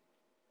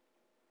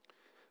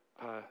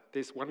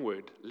 There's one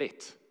word,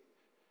 let.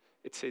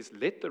 It says,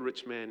 let the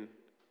rich man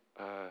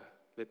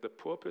let the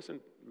poor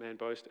man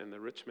boast and the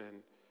rich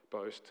man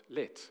boast.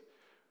 Let.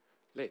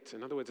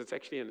 In other words, it's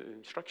actually an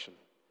instruction.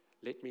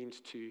 Let means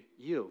to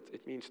yield.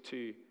 It means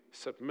to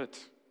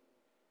submit.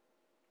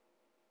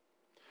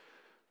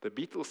 The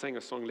Beatles sang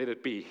a song, Let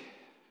It Be.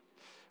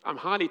 I'm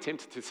highly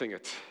tempted to sing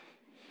it.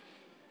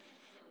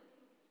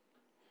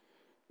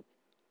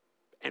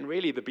 And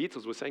really, the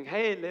Beatles were saying,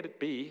 hey, let it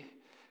be.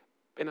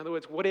 In other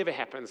words, whatever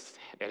happens,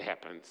 it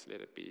happens.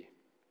 Let it be.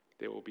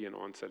 There will be an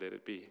answer, let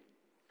it be.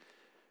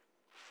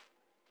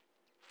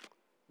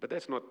 But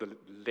that's not the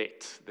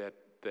let that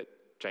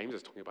James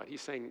is talking about.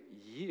 He's saying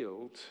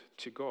yield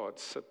to God,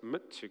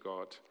 submit to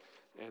God.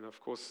 And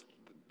of course,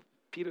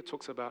 Peter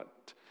talks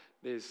about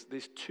there's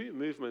two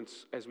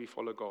movements as we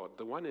follow God.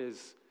 The one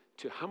is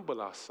to humble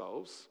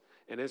ourselves,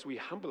 and as we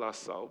humble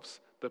ourselves,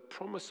 the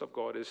promise of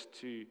God is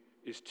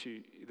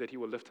that He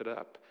will lift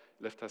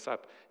us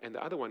up. And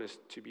the other one is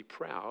to be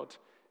proud.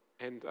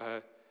 And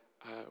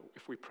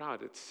if we're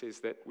proud, it says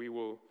that we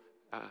will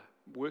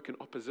work in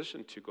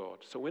opposition to God.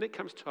 So when it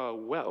comes to our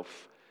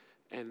wealth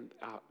and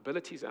our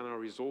abilities and our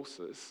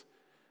resources,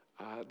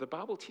 the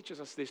Bible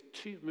teaches us there's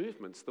two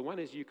movements. The one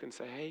is you can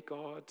say, hey,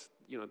 God,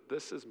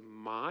 this is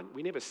mine.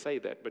 We never say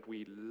that, but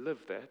we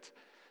live that.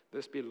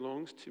 This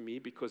belongs to me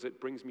because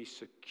it brings me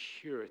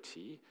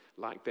security,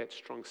 like that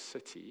strong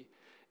city.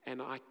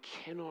 And I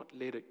cannot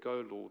let it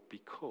go, Lord,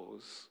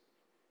 because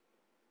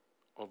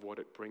of what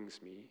it brings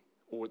me.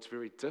 Or it's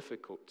very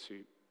difficult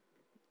to,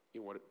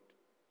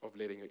 of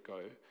letting it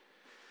go.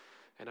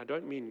 And I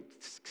don't mean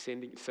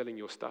selling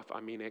your stuff. I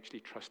mean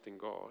actually trusting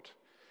God.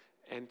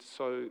 And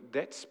so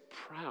that's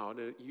proud.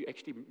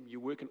 You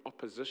work in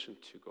opposition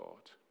to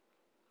God.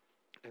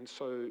 And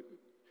so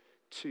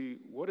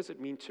what does it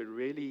mean to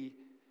really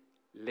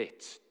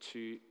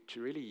to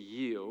really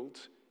yield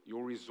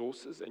your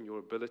resources and your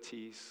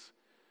abilities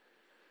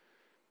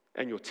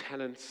and your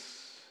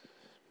talents,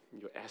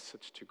 your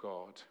assets to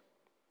God?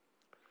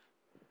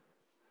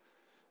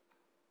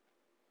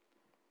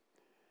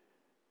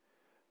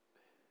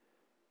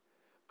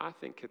 I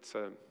think it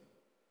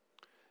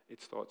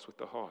starts with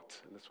the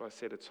heart. And that's why I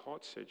said it's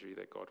heart surgery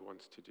that God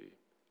wants to do.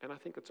 And I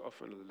think it's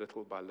often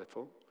little by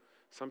little.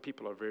 Some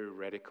people are very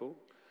radical,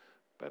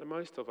 but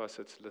most of us,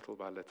 it's little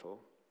by little.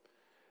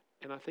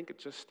 And I think it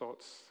just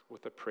starts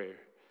with a prayer.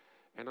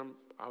 And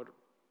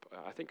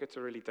I think it's a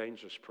really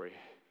dangerous prayer.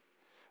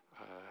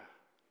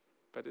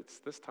 But it's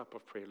this type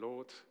of prayer.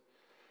 Lord,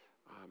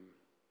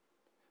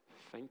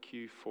 thank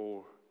you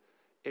for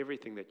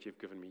everything that you've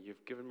given me.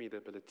 You've given me the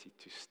ability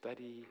to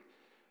study,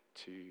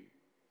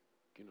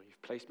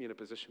 you've placed me in a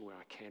position where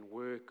I can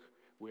work,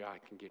 where I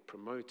can get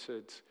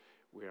promoted,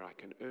 where I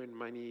can earn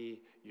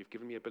money. You've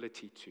given me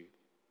ability to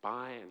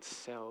buy and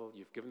sell.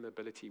 You've given the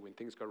ability when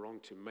things go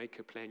wrong to make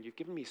a plan. You've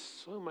given me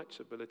so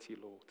much ability,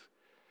 Lord.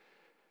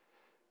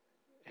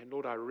 And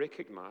Lord, I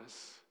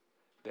recognize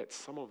that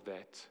some of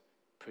that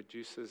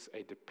produces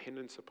a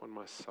dependence upon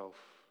myself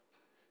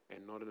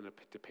and not a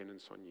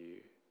dependence on you.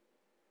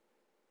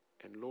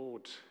 And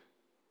Lord,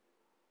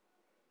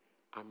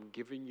 I'm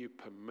giving you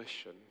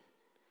permission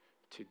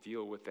to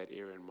deal with that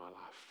area in my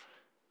life.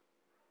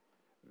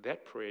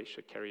 That prayer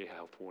should carry a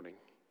health warning.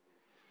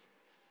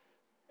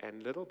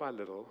 And little by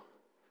little,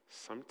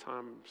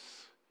 sometimes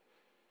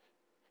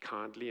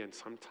kindly and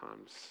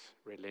sometimes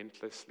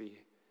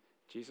relentlessly,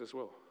 Jesus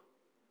will.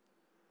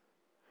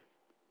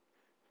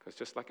 Because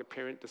just like a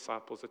parent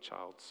disciples a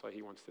child, so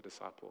he wants to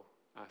disciple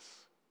us.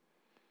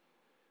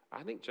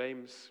 I think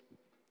James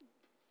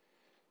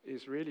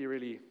is really,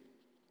 really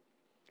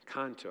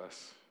kind to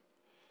us.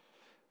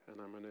 And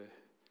I'm going to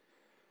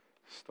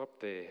stop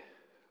there.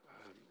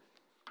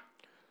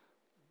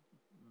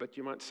 But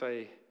you might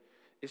say,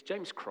 is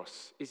James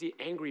cross? Is he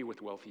angry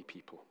with wealthy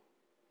people?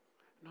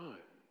 No,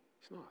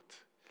 he's not.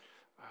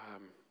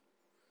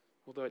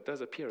 Although it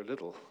does appear a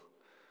little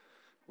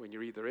when you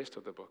read the rest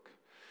of the book.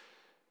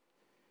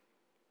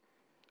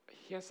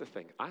 Here's the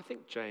thing. I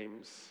think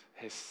James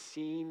has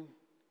seen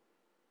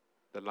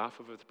the life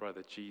of his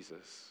brother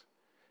Jesus,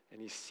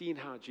 and he's seen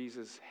how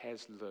Jesus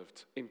has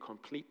lived in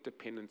complete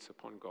dependence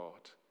upon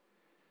God.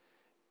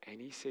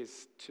 And he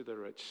says to the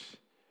rich,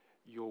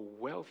 your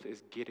wealth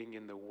is getting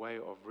in the way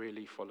of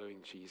really following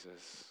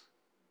Jesus.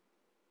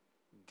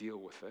 Deal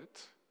with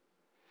it.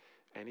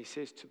 And he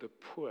says to the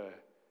poor,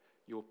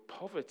 your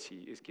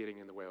poverty is getting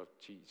in the way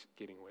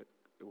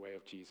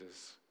of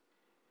Jesus.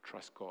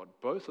 Trust God.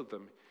 Both of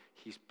them,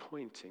 he's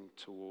pointing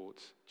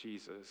towards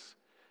Jesus.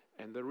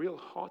 And the real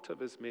heart of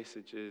his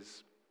message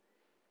is,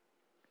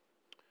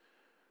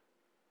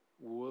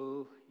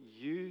 will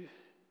you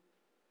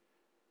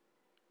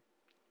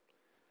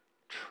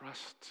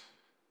trust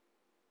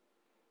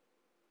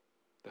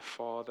the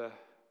Father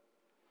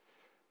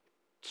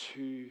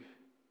to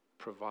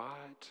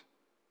provide,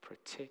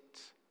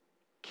 protect,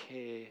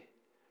 care,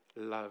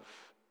 love,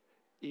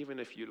 even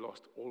if you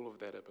lost all of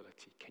that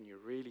ability? Can you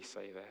really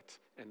say that?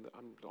 And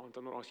I'm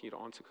not asking you to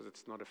answer because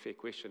it's not a fair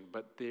question,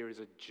 but there is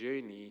a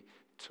journey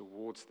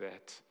towards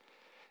that.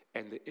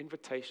 And the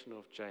invitation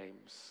of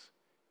James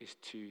is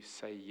to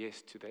say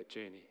yes to that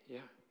journey. Yeah?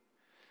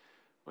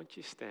 Won't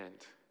you stand?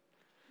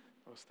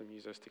 Ask the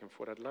musos to come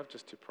forward. I'd love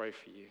just to pray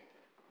for you.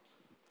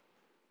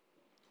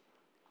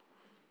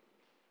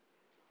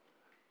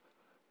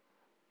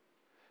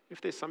 If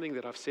there's something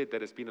that I've said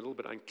that has been a little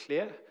bit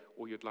unclear,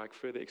 or you'd like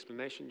further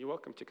explanation, you're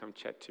welcome to come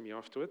chat to me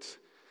afterwards.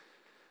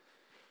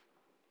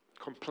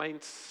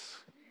 Complaints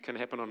can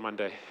happen on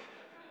Monday.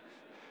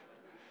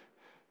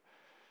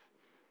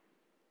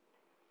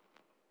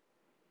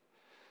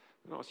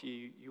 And also,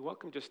 you're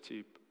welcome just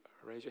to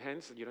raise your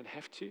hands, and you don't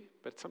have to,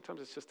 but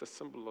sometimes it's just a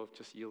symbol of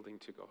just yielding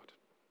to God.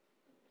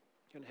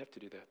 You don't have to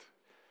do that.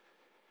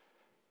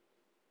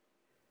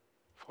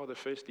 Father,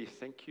 firstly,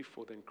 thank you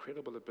for the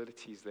incredible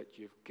abilities that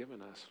you've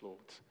given us, Lord,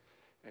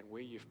 and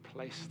where you've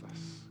placed us,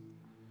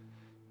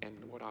 and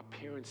what our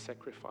parents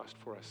sacrificed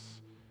for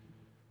us.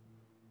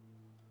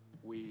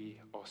 We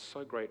are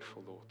so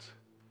grateful, Lord.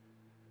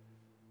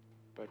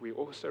 But we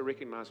also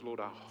recognize, Lord,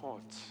 our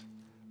heart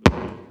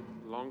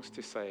longs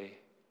to say,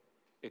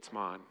 it's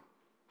mine,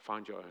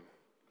 find your own.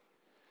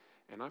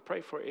 And I pray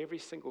for every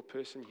single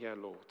person here,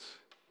 Lord,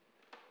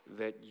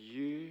 that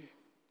you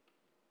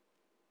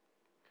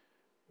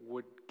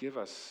would give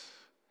us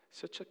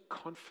such a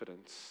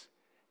confidence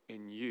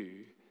in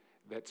you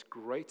that's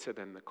greater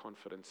than the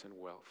confidence in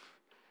wealth.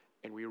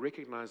 And we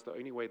recognize the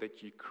only way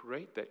that you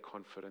create that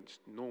confidence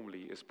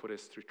normally is put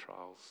us through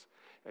trials.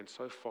 And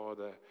so,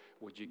 Father,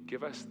 would you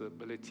give us the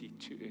ability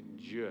to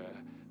endure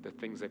the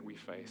things that we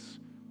face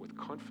with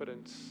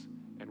confidence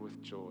and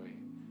with joy.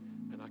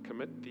 And I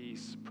commit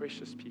these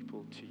precious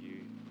people to you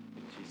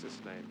in Jesus'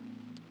 name.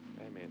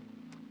 Amen.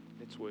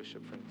 Let's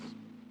worship,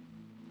 friends.